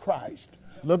Jesus Christ.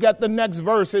 Look at the next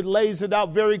verse. It lays it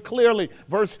out very clearly.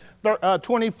 Verse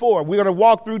 24. We're going to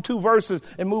walk through two verses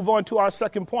and move on to our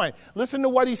second point. Listen to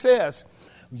what he says.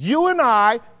 You and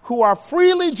I, who are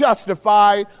freely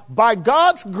justified by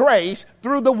God's grace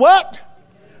through the what?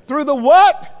 Through the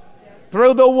what?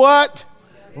 Through the what?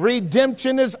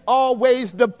 Redemption is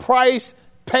always the price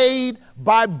paid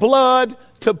by blood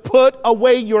to put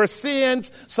away your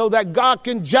sins so that God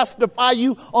can justify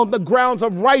you on the grounds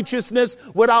of righteousness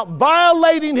without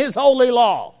violating his holy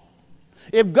law.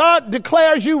 If God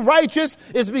declares you righteous,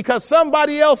 it's because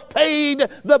somebody else paid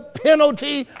the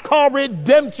penalty called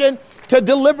redemption to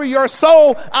deliver your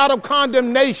soul out of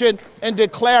condemnation and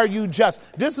declare you just.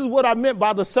 This is what I meant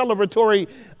by the celebratory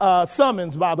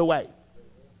summons, by the way.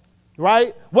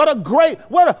 Right?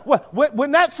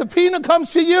 When that subpoena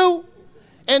comes to you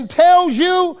and tells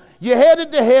you You're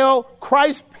headed to hell.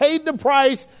 Christ paid the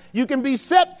price. You can be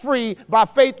set free by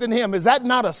faith in him. Is that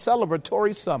not a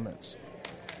celebratory summons?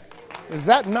 Is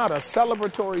that not a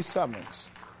celebratory summons?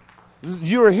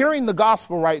 You are hearing the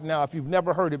gospel right now. If you've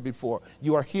never heard it before,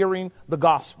 you are hearing the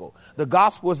gospel. The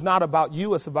gospel is not about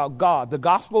you. It's about God. The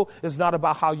gospel is not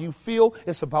about how you feel.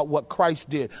 It's about what Christ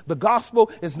did. The gospel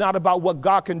is not about what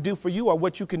God can do for you or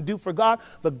what you can do for God.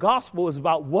 The gospel is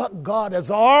about what God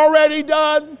has already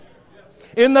done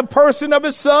in the person of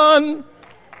his son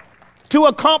to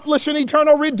accomplish an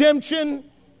eternal redemption,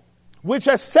 which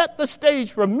has set the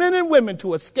stage for men and women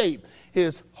to escape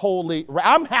his holy wrath.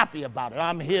 I'm happy about it.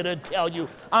 I'm here to tell you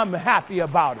I'm happy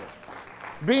about it.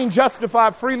 Being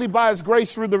justified freely by his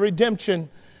grace through the redemption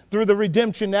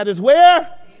that is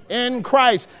where? In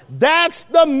Christ. That's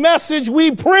the message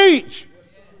we preach.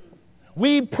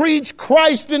 We preach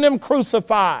Christ and him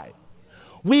crucified.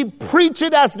 We preach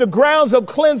it as the grounds of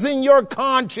cleansing your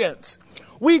conscience.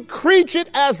 We preach it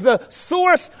as the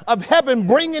source of heaven,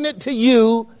 bringing it to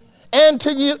you and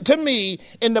to me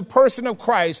in the person of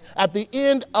Christ at the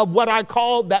end of what I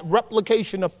call that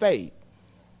replication of faith.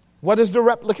 What is the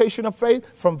replication of faith?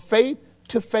 From faith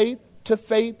to faith to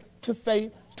faith to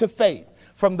faith to faith.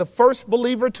 From the first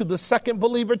believer to the second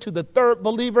believer to the third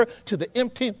believer to the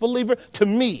 18th believer to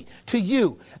me, to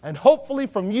you, and hopefully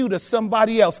from you to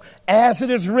somebody else. As it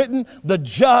is written, the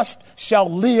just shall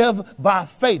live by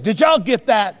faith. Did y'all get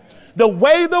that? The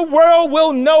way the world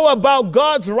will know about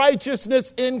God's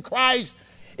righteousness in Christ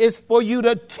is for you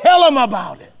to tell them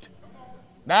about it.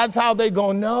 That's how they're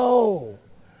going to know.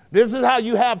 This is how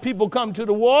you have people come to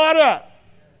the water.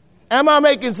 Am I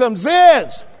making some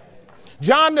sense?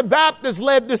 John the Baptist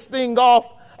led this thing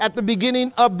off at the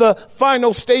beginning of the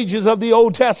final stages of the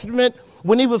Old Testament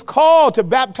when he was called to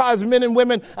baptize men and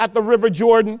women at the River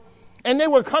Jordan. And they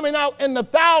were coming out in the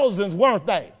thousands, weren't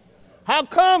they? How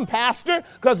come, Pastor?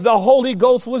 Because the Holy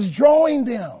Ghost was drawing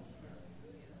them.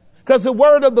 Because the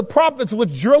word of the prophets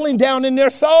was drilling down in their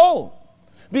soul.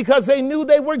 Because they knew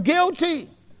they were guilty.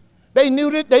 They knew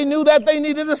that they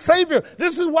needed a Savior.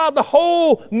 This is why the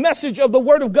whole message of the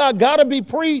word of God got to be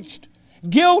preached.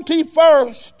 Guilty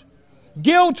first.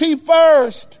 Guilty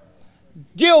first.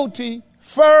 Guilty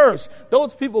first.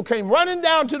 Those people came running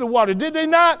down to the water, did they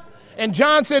not? And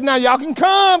John said, now y'all can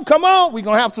come on. We're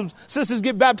going to have some sisters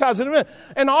get baptized in a minute.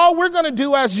 And all we're going to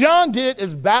do, as John did,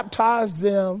 is baptize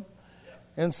them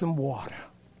in some water.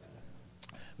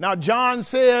 Now John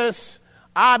says,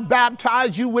 I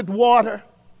baptize you with water,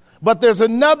 but there's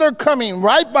another coming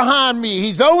right behind me.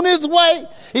 He's on his way.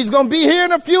 He's going to be here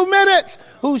in a few minutes,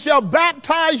 who shall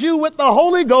baptize you with the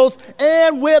Holy Ghost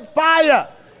and with fire.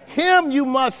 Him you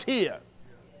must hear.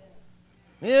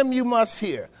 Him you must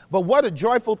hear. But what a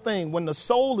joyful thing when the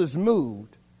soul is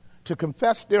moved to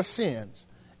confess their sins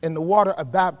in the water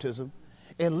of baptism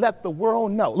and let the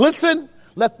world know. Listen,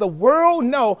 let the world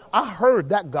know I heard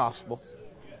that gospel.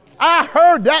 I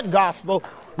heard that gospel.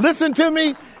 Listen to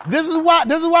me. This is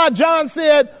why John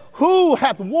said, who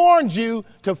hath warned you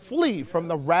to flee from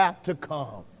the wrath to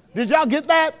come? Did y'all get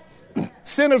that?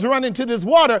 Sinners running to this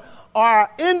water are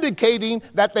indicating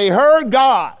that they heard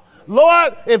God.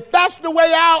 Lord, if that's the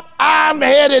way out, I'm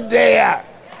headed there.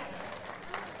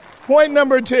 Point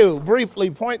number two, briefly,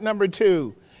 point number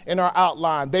two in our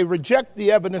outline. They reject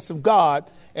the evidence of God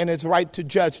and its right to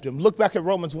judge them. Look back at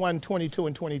Romans 1:22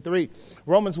 and 23.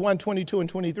 Romans 1:22 and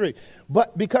 23.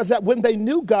 But because that when they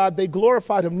knew God, they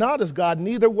glorified him not as God,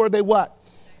 neither were they what?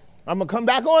 I'm going to come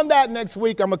back on that next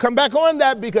week. I'm going to come back on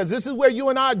that because this is where you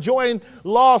and I join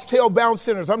lost, hell-bound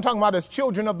sinners. I'm talking about as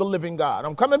children of the living God.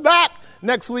 I'm coming back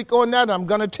next week on that. I'm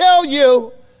going to tell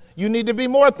you, you need to be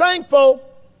more thankful.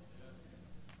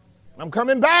 I'm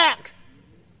coming back.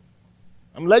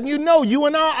 I'm letting you know you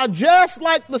and I are just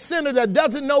like the sinner that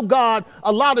doesn't know God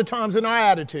a lot of times in our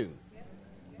attitude.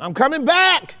 I'm coming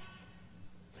back.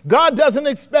 God doesn't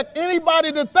expect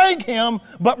anybody to thank him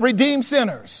but redeemed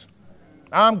sinners.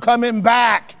 I'm coming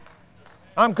back.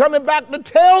 I'm coming back to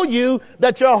tell you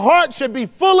that your heart should be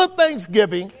full of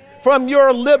thanksgiving. From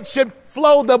your lips should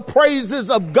flow the praises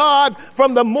of God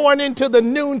from the morning to the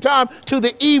noontime to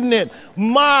the evening.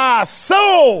 My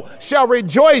soul shall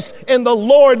rejoice in the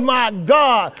Lord my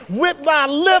God. With my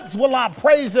lips will I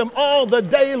praise him all the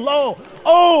day long.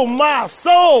 Oh, my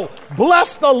soul,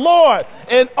 bless the Lord,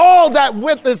 and all that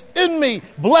with is in me,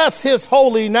 bless his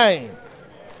holy name.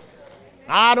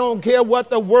 I don't care what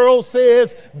the world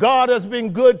says. God has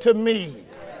been good to me.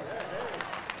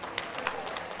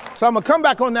 So I'm going to come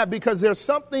back on that because there's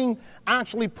something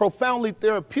actually profoundly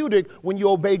therapeutic when you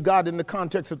obey God in the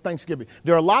context of Thanksgiving.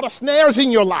 There are a lot of snares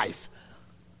in your life.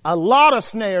 A lot of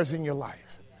snares in your life.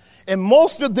 And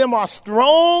most of them are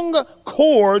strong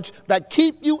cords that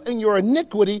keep you in your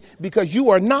iniquity because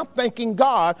you are not thanking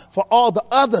God for all the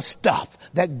other stuff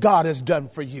that God has done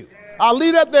for you. I'll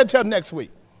leave that there till next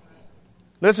week.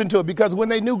 Listen to it. Because when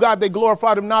they knew God, they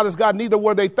glorified him not as God, neither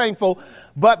were they thankful,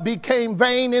 but became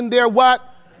vain in their what?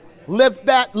 Lift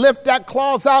that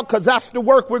clause out, because that's the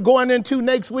work we're going into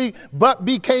next week. But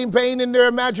became vain in their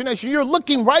imagination. You're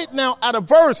looking right now at a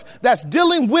verse that's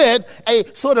dealing with a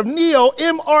sort of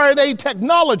neo-mRNA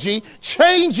technology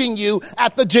changing you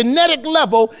at the genetic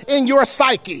level in your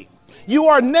psyche. You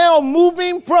are now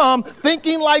moving from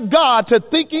thinking like God to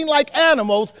thinking like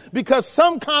animals because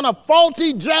some kind of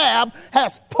faulty jab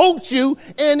has poked you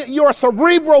in your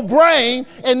cerebral brain,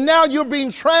 and now you're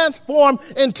being transformed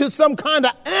into some kind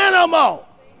of animal.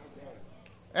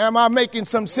 Am I making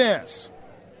some sense?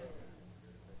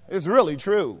 It's really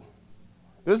true.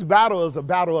 This battle is a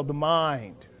battle of the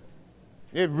mind.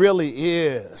 It really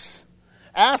is.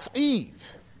 Ask Eve.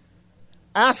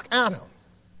 Ask Adam.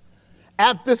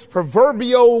 At this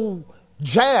proverbial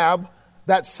jab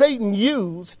that Satan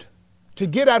used to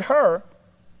get at her,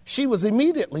 she was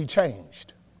immediately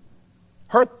changed.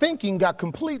 Her thinking got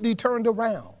completely turned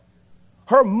around.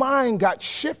 Her mind got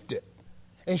shifted.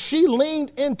 And she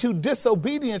leaned into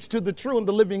disobedience to the true and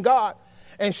the living God.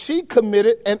 And she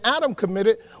committed, and Adam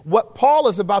committed, what Paul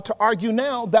is about to argue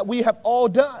now that we have all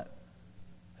done.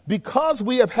 Because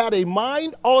we have had a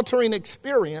mind-altering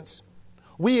experience,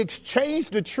 we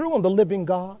exchanged the true and the living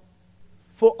God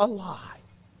for a lie.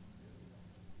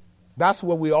 That's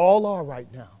where we all are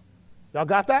right now. Y'all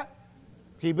got that?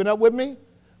 Keeping up with me?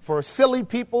 For silly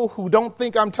people who don't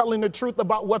think I'm telling the truth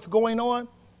about what's going on,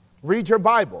 read your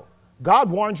Bible.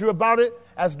 God warns you about it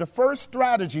as the first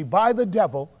strategy by the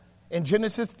devil in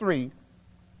Genesis 3.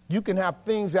 You can have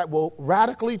things that will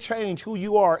radically change who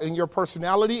you are in your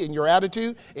personality, in your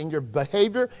attitude, in your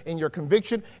behavior, in your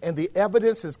conviction. And the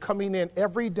evidence is coming in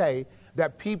every day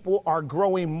that people are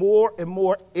growing more and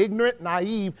more ignorant,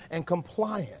 naive, and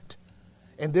compliant.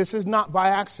 And this is not by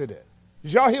accident.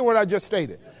 Did y'all hear what I just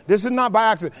stated? This is not by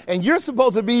accident. And you're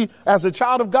supposed to be, as a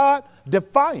child of God,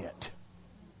 defiant.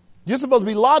 You're supposed to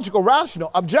be logical,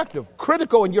 rational, objective,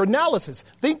 critical in your analysis,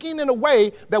 thinking in a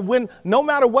way that when no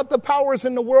matter what the powers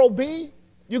in the world be,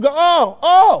 you go,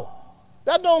 oh,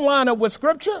 that don't line up with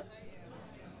Scripture.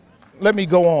 Let me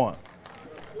go on.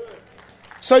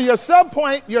 So your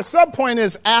subpoint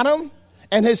is Adam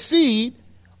and his seed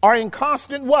are in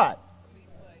constant what?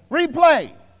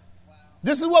 Replay.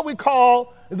 This is what we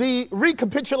call the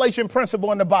recapitulation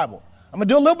principle in the Bible. I'm going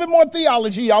to do a little bit more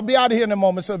theology. I'll be out of here in a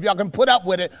moment, so if y'all can put up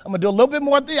with it, I'm going to do a little bit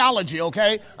more theology,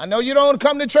 okay? I know you don't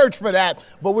come to church for that,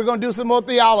 but we're going to do some more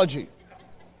theology.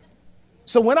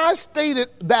 So when I stated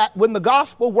that when the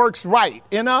gospel works right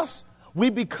in us, we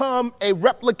become a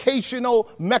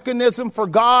replicational mechanism for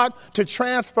God to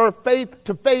transfer faith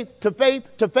to faith to faith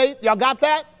to faith. Y'all got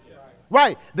that? Yeah.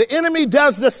 Right. The enemy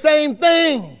does the same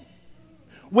thing.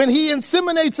 When he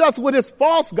inseminates us with his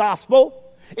false gospel,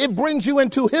 it brings you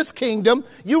into his kingdom,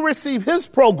 you receive his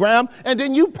program, and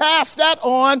then you pass that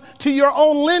on to your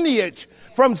own lineage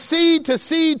from seed to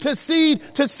seed to seed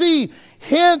to seed.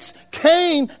 Hence,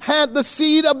 Cain had the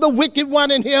seed of the wicked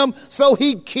one in him, so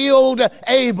he killed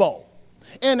Abel.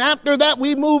 And after that,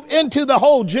 we move into the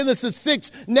whole Genesis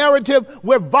 6 narrative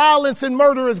where violence and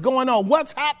murder is going on.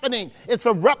 What's happening? It's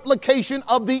a replication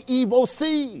of the evil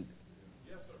seed.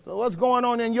 So what's going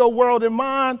on in your world and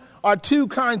mine are two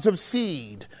kinds of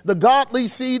seed, the godly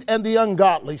seed and the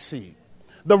ungodly seed,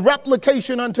 the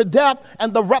replication unto death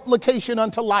and the replication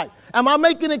unto life. Am I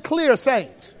making it clear,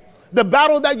 saints? The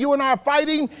battle that you and I are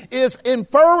fighting is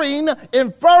inferring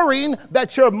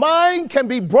that your mind can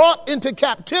be brought into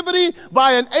captivity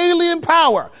by an alien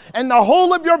power, and the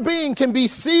whole of your being can be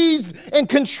seized and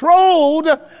controlled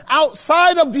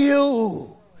outside of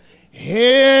you.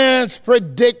 Hence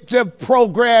predictive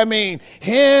programming.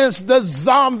 Hence the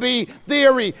zombie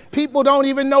theory. People don't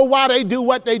even know why they do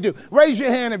what they do. Raise your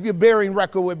hand if you're bearing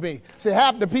record with me. See,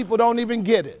 half the people don't even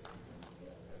get it.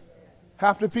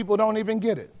 Half the people don't even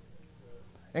get it.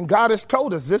 And God has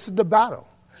told us this is the battle.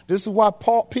 This is why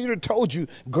Peter told you,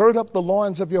 gird up the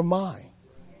loins of your mind.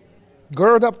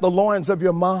 Gird up the loins of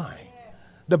your mind.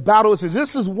 The battle is,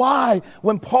 this is why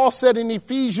when Paul said in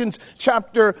Ephesians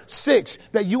chapter 6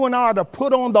 that you and I are to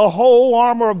put on the whole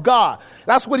armor of God.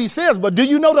 That's what he says. But do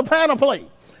you know the panoply?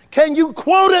 Can you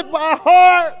quote it by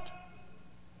heart?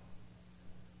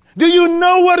 Do you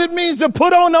know what it means to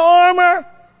put on the armor?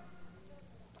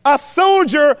 A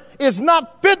soldier is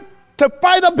not fit to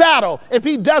fight a battle if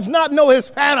he does not know his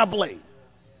panoply.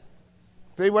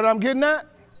 See what I'm getting at?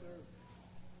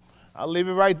 I'll leave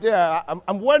it right there.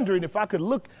 I'm wondering if I could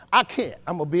look. I can't.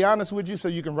 I'm going to be honest with you so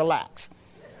you can relax.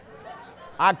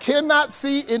 I cannot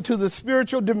see into the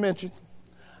spiritual dimension.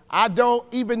 I don't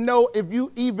even know if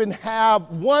you even have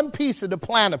one piece of the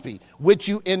planopy with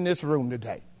you in this room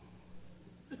today.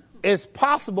 It's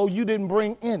possible you didn't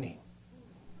bring any.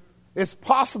 It's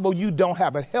possible you don't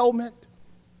have a helmet.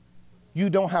 You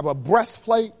don't have a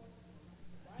breastplate.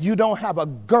 You don't have a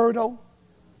girdle.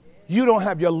 You don't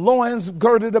have your loins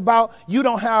girded about. You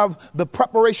don't have the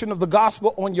preparation of the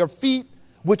gospel on your feet,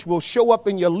 which will show up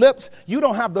in your lips. You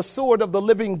don't have the sword of the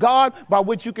living God by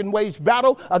which you can wage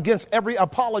battle against every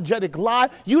apologetic lie.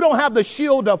 You don't have the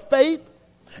shield of faith.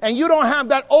 And you don't have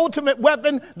that ultimate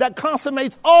weapon that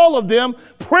consummates all of them,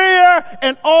 prayer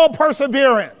and all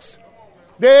perseverance.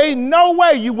 There ain't no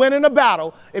way you win in a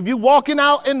battle if you're walking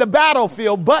out in the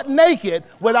battlefield butt naked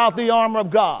without the armor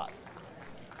of God.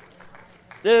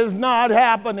 It's not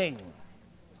happening.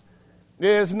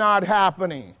 It's not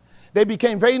happening. They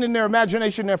became vain in their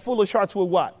imagination. Their foolish hearts were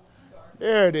what?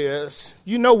 There it is.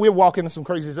 You know we're walking in some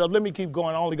crazy stuff. Let me keep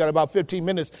going. I only got about 15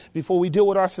 minutes before we deal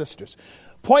with our sisters.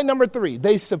 Point number 3,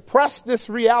 they suppress this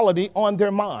reality on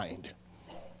their mind.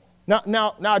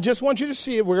 Now, I just want you to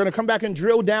see it. We're going to come back and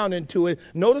drill down into it.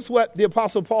 Notice what the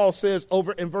Apostle Paul says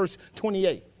over in verse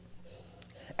 28.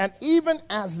 And even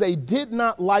as they did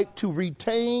not like to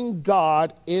retain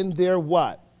God in their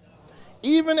what?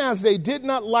 Even as they did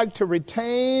not like to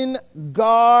retain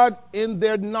God in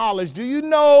their knowledge. Do you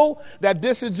know that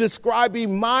this is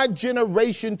describing my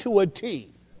generation to a T?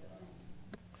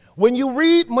 When you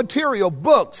read material,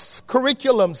 books,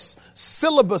 curriculums,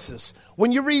 syllabuses,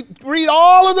 when you read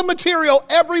all of the material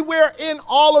everywhere in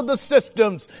all of the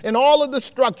systems, in all of the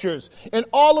structures, in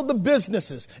all of the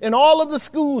businesses, in all of the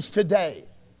schools today,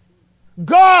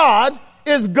 God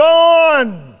is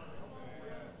gone.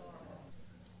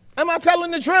 Am I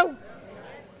telling the truth?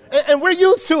 And we're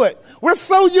used to it. We're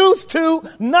so used to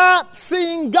not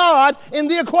seeing God in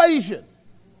the equation.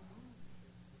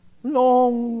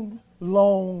 Long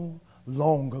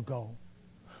ago,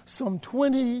 some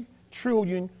 20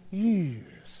 trillion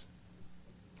years,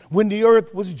 when the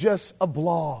earth was just a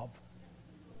blob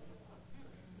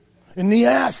and the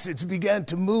acids began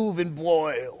to move and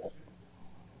boil.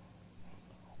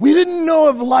 We didn't know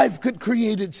if life could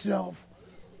create itself,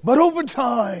 but over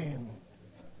time,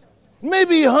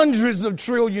 maybe hundreds of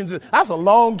trillions, that's a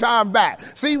long time back.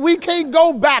 See, we can't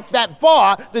go back that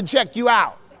far to check you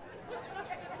out.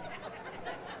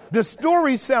 The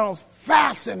story sounds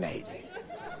fascinating,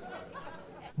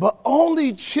 but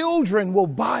only children will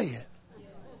buy it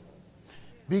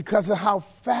because of how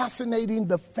fascinating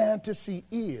the fantasy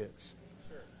is.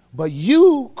 But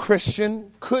you,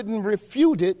 Christian, couldn't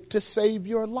refute it to save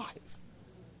your life.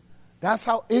 That's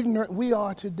how ignorant we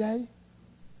are today.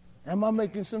 Am I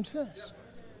making some sense?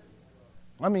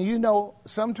 I mean, you know,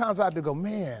 sometimes I have to go,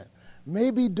 man,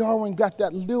 maybe Darwin got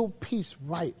that little piece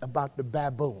right about the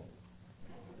baboon.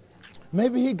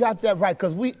 Maybe he got that right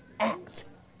because we act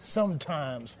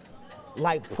sometimes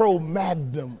like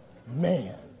Cro-Magnon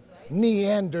man,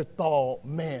 Neanderthal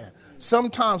man.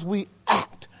 Sometimes we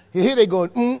act. Here they go,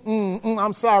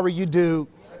 I'm sorry you do.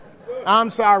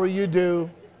 I'm sorry you do.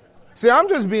 See, I'm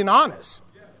just being honest.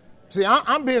 See,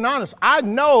 I'm being honest. I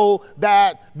know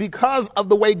that because of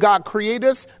the way God created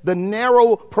us, the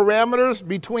narrow parameters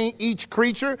between each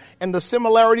creature and the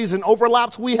similarities and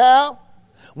overlaps we have,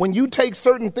 when you take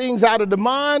certain things out of the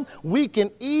mind, we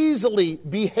can easily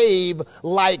behave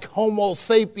like Homo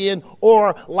sapien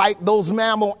or like those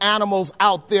mammal animals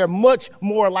out there, much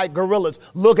more like gorillas.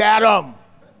 Look at them.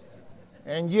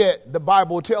 And yet the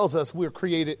Bible tells us we're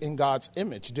created in God's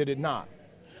image, did it not?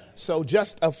 So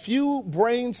just a few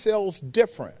brain cells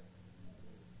different.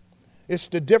 It's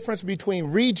the difference between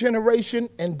regeneration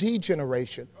and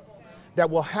degeneration that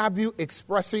will have you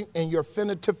expressing in your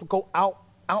phenotypical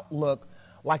outlook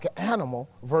like an animal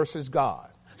versus God.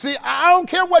 See, I don't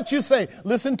care what you say.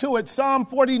 Listen to it. Psalm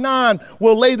 49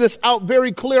 will lay this out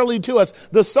very clearly to us.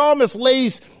 The psalmist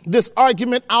lays this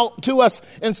argument out to us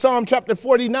in Psalm chapter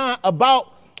 49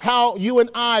 about how you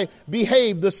and I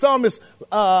behave. The psalmist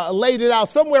laid it out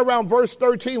somewhere around verse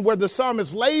 13 where the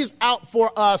psalmist lays out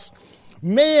for us,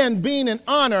 man being in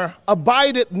honor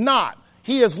abideth not.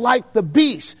 He is like the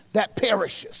beast that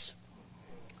perishes.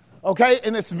 Okay,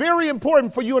 and it's very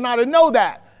important for you and I to know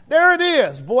that. There it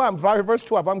is. Boy, I'm verse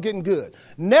 12. I'm getting good.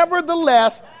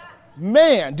 Nevertheless,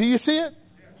 man, do you see it?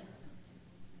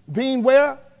 Being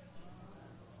where?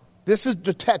 This is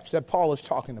the text that Paul is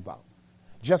talking about.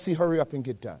 Jesse, hurry up and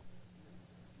get done.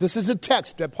 This is the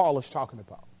text that Paul is talking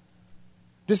about.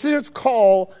 This is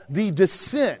called the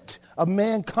descent of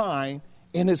mankind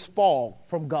in his fall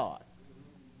from God.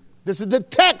 This is the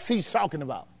text he's talking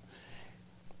about.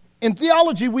 In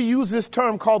theology, we use this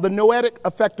term called the noetic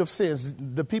effect of sins.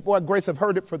 The people at Grace have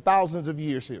heard it for thousands of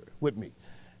years here with me.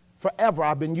 Forever,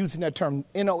 I've been using that term,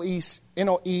 Noetic,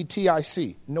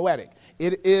 noetic.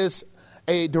 It is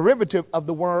a derivative of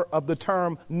the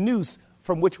term nous,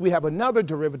 from which we have another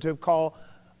derivative called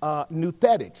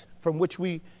nouthetics, from which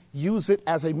we use it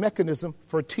as a mechanism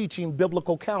for teaching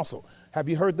biblical counsel. Have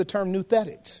you heard the term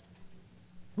nouthetics?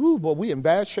 Ooh, boy, we in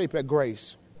bad shape at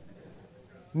Grace.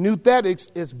 Nouthetics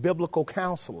is biblical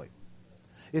counseling.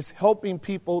 It's helping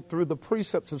people through the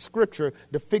precepts of Scripture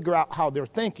to figure out how they're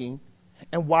thinking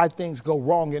and why things go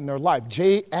wrong in their life.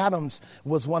 J. Adams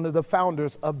was one of the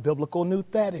founders of biblical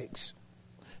nouthetics.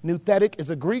 Nouthetic is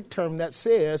a Greek term that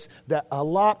says that a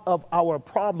lot of our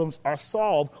problems are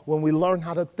solved when we learn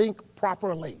how to think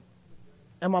properly.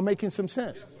 Am I making some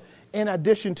sense? In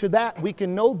addition to that, we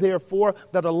can know, therefore,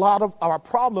 that a lot of our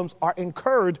problems are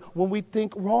incurred when we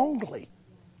think wrongly.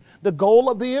 The goal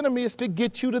of the enemy is to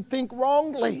get you to think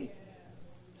wrongly.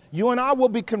 You and I will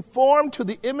be conformed to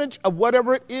the image of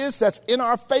whatever it is that's in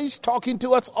our face talking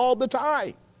to us all the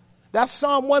time. That's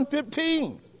Psalm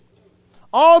 115.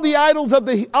 All of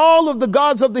the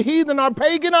gods of the heathen are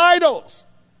pagan idols.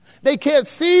 They can't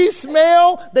see,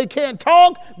 smell, they can't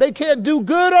talk, they can't do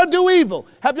good or do evil.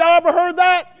 Have y'all ever heard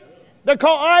that? They're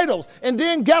called idols. And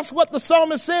then guess what the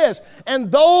psalmist says?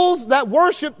 And those that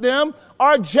worship them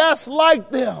are just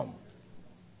like them.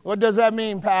 What does that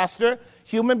mean, Pastor?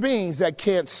 Human beings that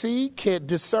can't see, can't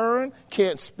discern,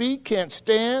 can't speak, can't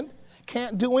stand,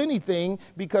 can't do anything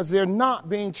because they're not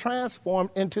being transformed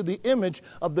into the image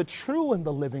of the true and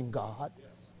the living God,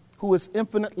 who is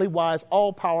infinitely wise,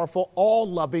 all-powerful,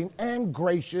 all-loving, and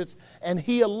gracious, and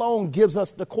he alone gives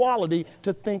us the quality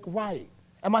to think right.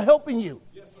 Am I helping you?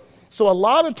 Yes, sir. So a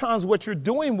lot of times what you're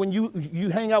doing when you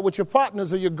hang out with your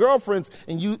partners or your girlfriends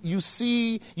and you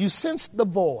sense the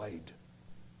void.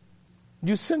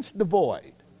 You sense the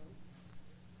void.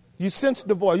 You sense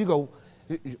the void. You go,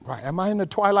 right, am I in the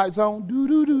twilight zone?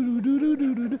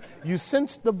 You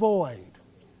sense the void.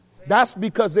 That's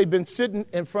because they've been sitting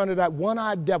in front of that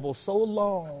one-eyed devil so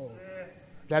long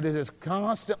that it has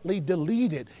constantly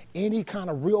deleted any kind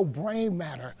of real brain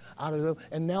matter out of them,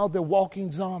 and now they're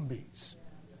walking zombies.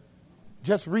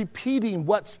 Just repeating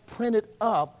what's printed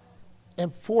up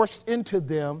and forced into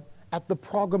them at the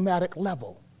programmatic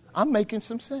level. I'm making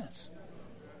some sense.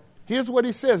 Here's what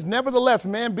he says. Nevertheless,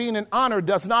 man being in honor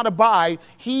does not abide.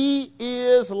 He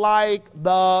is like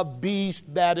the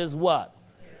beast that is what?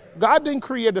 God didn't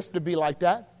create us to be like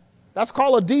that. That's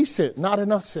called a descent, not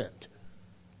an ascent.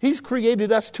 He's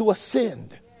created us to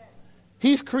ascend.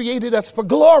 He's created us for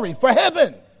glory, for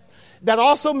heaven. That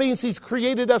also means he's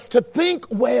created us to think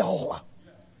well.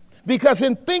 Because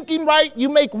in thinking right, you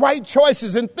make right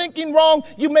choices. In thinking wrong,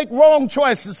 you make wrong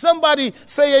choices. Somebody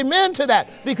say amen to that,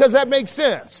 because that makes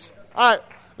sense. All right,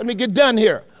 let me get done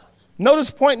here. Notice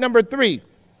point number 3.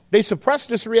 They suppress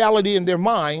this reality in their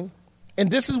mind.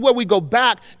 And this is where we go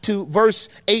back to verse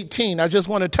 18. I just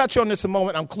want to touch on this a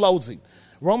moment. I'm closing.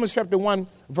 Romans chapter 1,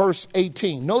 verse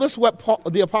 18. Notice what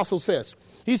the apostle says.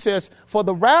 He says, for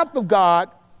the wrath of God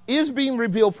is being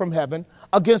revealed from heaven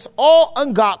against all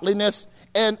ungodliness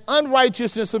and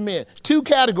unrighteousness of men. 2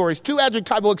 categories, 2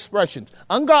 adjectival expressions,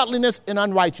 ungodliness and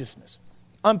unrighteousness.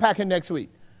 Unpacking next week.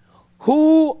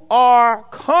 Who are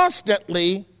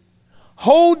constantly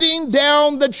holding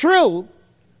down the truth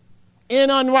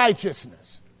in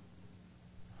unrighteousness.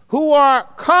 Who are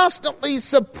constantly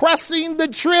suppressing the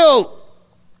truth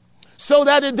so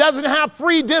that it doesn't have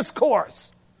free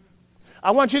discourse.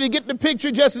 I want you to get the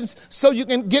picture just so you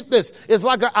can get this. It's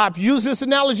like I've used this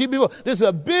analogy before. There's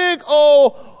a big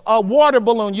old water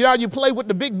balloon. You know, you play with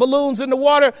the big balloons in the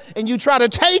water and you try to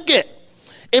take it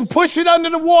and push it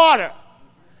under the water.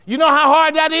 You know how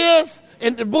hard that is?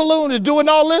 And the balloon is doing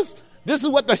all this. This is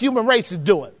what the human race is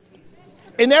doing.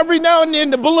 And every now and then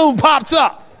the balloon pops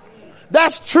up.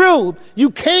 That's truth. You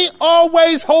can't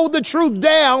always hold the truth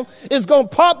down. It's going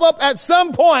to pop up at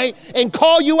some point and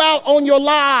call you out on your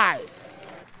lie.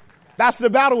 That's the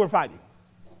battle we're fighting.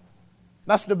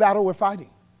 That's the battle we're fighting.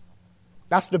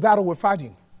 That's the battle we're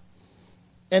fighting.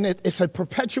 And it's a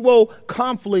perpetual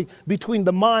conflict between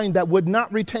the mind that would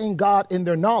not retain God in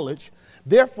their knowledge.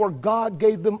 Therefore, God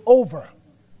gave them over.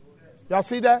 Y'all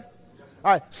see that?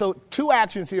 All right, so 2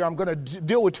 actions here. I'm going to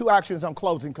deal with 2 actions. I'm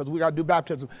closing because we got to do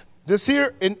baptism. This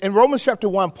here, in Romans chapter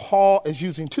 1, Paul is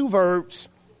using 2 verbs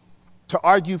to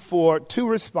argue for 2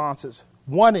 responses.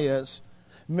 One is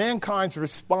mankind's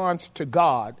response to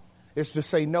God is to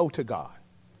say no to God.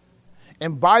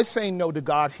 And by saying no to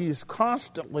God, he is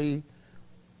constantly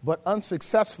but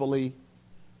unsuccessfully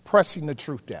pressing the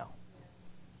truth down.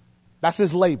 That's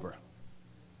his labor.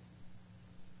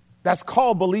 That's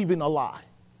called believing a lie.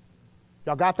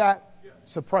 Y'all got that? Yeah.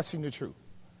 Suppressing the truth.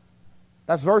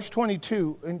 That's verse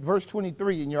 22 and verse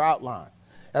 23 in your outline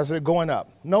as they're going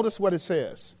up. Notice what it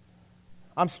says.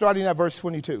 I'm starting at verse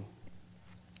 22.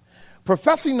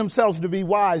 Professing themselves to be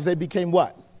wise, they became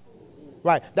what?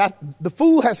 Right. That the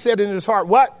fool has said in his heart,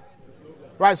 what?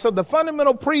 Right. So the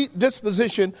fundamental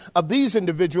predisposition of these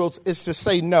individuals is to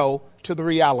say no to the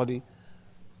reality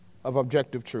of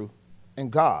objective truth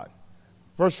and God.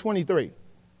 Verse 23.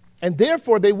 And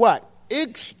therefore they what?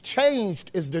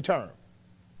 Exchanged is the term.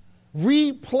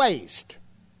 Replaced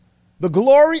the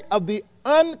glory of the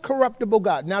uncorruptible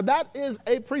God. Now that is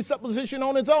a presupposition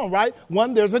on its own, right?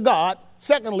 One, there's a God.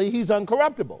 Secondly, he's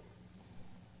uncorruptible.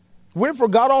 Wherefore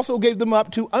God also gave them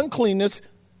up to uncleanness,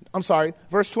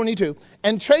 verse 22,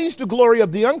 and changed the glory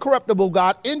of the uncorruptible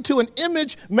God into an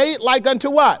image made like unto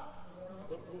what?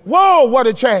 Whoa, what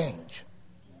a change.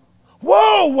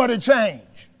 Whoa, what a change.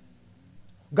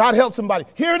 God help somebody.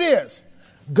 Here it is.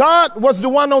 God was the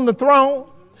one on the throne.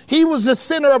 He was the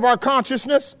center of our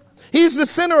consciousness. He's the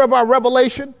center of our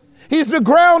revelation. He's the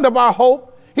ground of our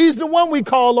hope. He's the one we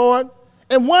call on.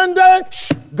 And one day,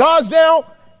 God's down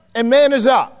and man is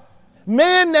up.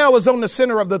 Man now is on the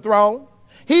center of the throne.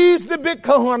 He's the big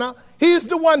kahuna. He's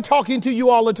the one talking to you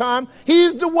all the time.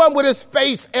 He's the one with his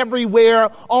face everywhere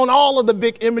on all of the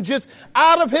big images.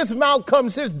 Out of his mouth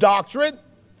comes his doctrine.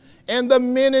 And the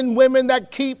men and women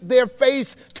that keep their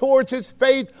face towards his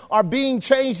faith are being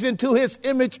changed into his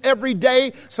image every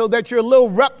day so that you're little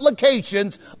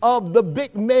replications of the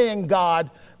big man God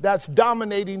that's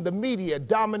dominating the media,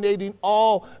 dominating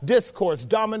all discourse,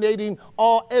 dominating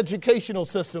all educational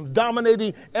systems,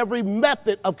 dominating every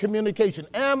method of communication.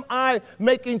 Am I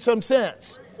making some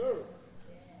sense?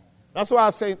 That's why I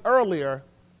was saying earlier,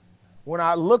 when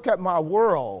I look at my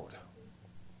world,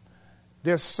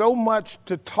 there's so much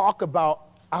to talk about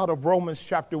out of Romans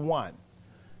chapter 1.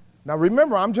 Now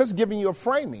remember, I'm just giving you a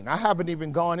framing. I haven't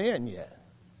even gone in yet.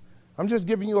 I'm just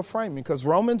giving you a framing because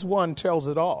Romans 1 tells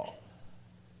it all.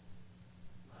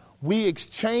 We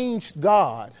exchanged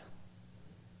God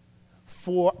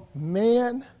for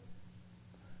man,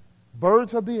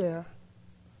 birds of the air,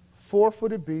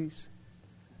 four-footed beasts,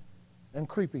 and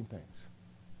creeping things.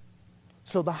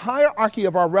 So the hierarchy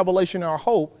of our revelation and our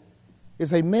hope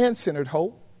is a man-centered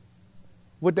hope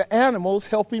with the animals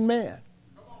helping man.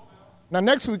 Now,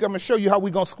 next week, I'm going to show you how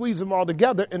we're going to squeeze them all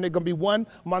together, and they're going to be one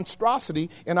monstrosity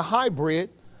in a hybrid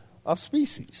of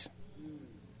species,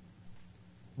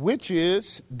 which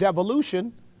is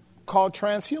devolution called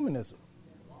transhumanism.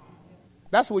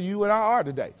 That's where you and I are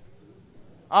today.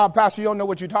 Pastor, you don't know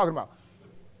what you're talking about.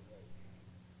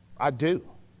 I do.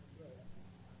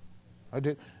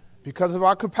 Because of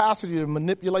our capacity to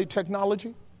manipulate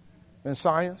technology and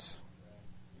science.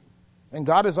 And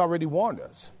God has already warned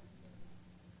us.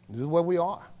 This is where we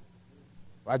are.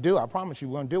 I promise you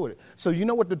we're going to deal with it. So you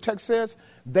know what the text says?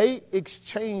 They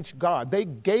exchanged God. They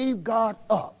gave God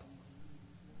up.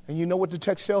 And you know what the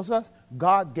text tells us?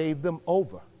 God gave them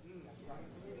over.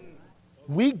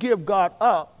 We give God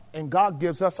up and God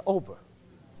gives us over.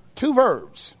 Two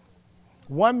verbs.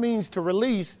 One means to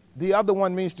release. The other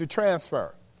one means to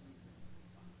transfer.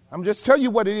 I'm just telling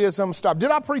you what it is. I'm going to stop.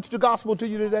 Did I preach the gospel to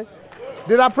you today?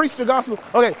 Did I preach the gospel?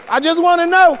 Okay. I just want to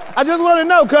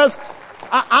know because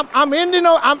I'm ending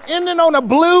on a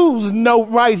blues note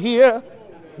right here.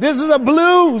 This is a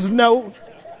blues note.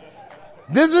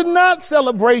 This is not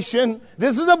celebration.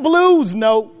 This is a blues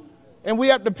note. And we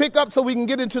have to pick up so we can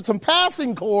get into some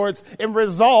passing chords and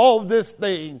resolve this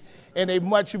thing in a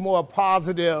much more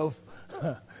positive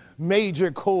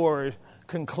major chord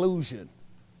conclusion.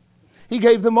 He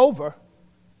gave them over.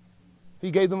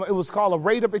 It was called a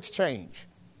rate of exchange.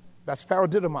 That's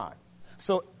paradidomai.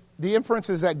 So the inference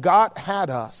is that God had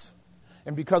us,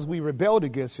 and because we rebelled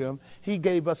against him, he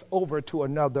gave us over to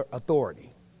another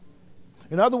authority.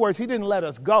 In other words, he didn't let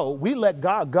us go. We let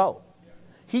God go.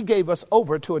 He gave us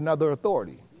over to another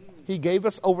authority. He gave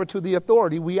us over to the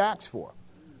authority we asked for.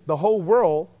 The whole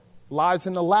world lies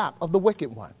in the lap of the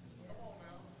wicked one.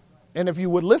 And if you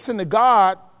would listen to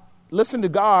God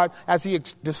as he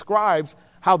describes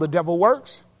how the devil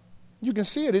works, you can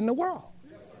see it in the world.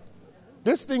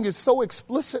 This thing is so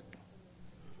explicit.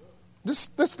 This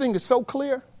thing is so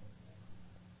clear.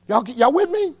 Y'all with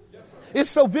me? It's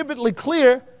so vividly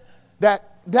clear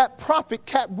that prophet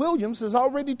Cat Williams has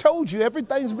already told you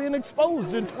everything's being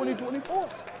exposed in 2024.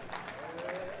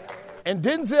 And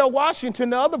Denzel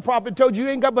Washington, the other prophet, told you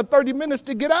ain't got but 30 minutes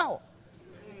to get out.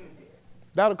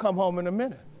 That'll come home in a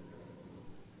minute.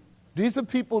 These are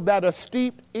people that are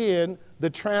steeped in the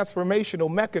transformational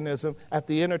mechanism at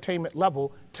the entertainment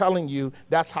level, telling you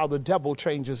that's how the devil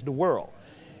changes the world.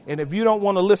 And if you don't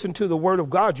want to listen to the word of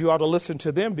God, you ought to listen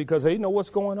to them because they know what's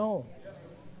going on.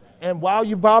 And while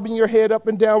you're bobbing your head up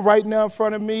and down right now in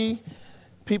front of me,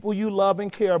 people you love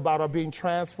and care about are being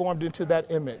transformed into that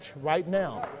image right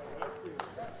now.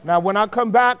 Now, when I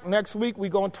come back next week, we're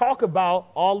going to talk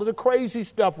about all of the crazy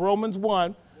stuff Romans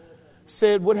 1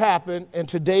 said would happen, and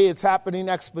today it's happening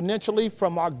exponentially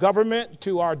from our government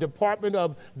to our Department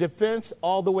of Defense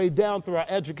all the way down through our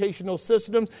educational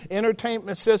systems,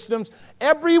 entertainment systems,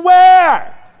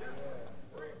 everywhere.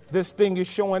 This thing is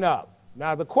showing up.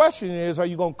 Now, the question is, are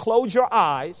you going to close your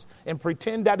eyes and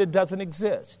pretend that it doesn't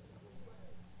exist?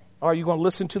 Or are you going to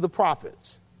listen to the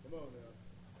prophets?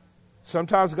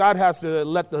 Sometimes God has to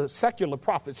let the secular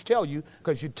prophets tell you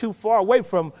because you're too far away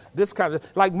from this kind of,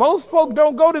 like most folk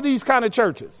don't go to these kind of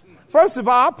churches. First of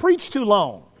all, I preach too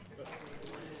long.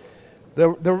 The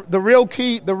real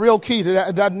key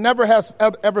to that never has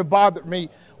ever bothered me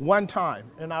one time.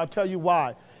 And I'll tell you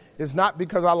why. It's not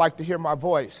because I like to hear my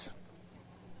voice.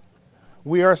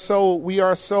 We are so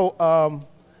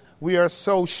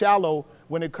shallow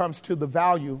when it comes to the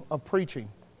value of preaching.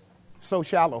 So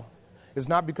shallow. It's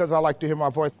not because I like to hear my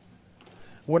voice.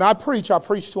 When I preach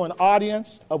to an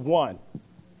audience of one,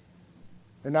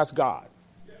 and that's God.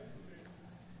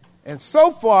 And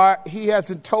so far, he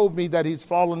hasn't told me that he's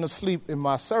fallen asleep in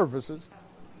my services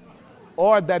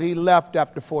or that he left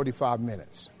after 45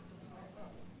 minutes.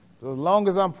 So as long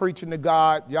as I'm preaching to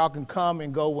God, y'all can come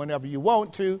and go whenever you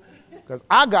want to, because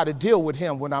I got to deal with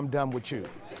him when I'm done with you.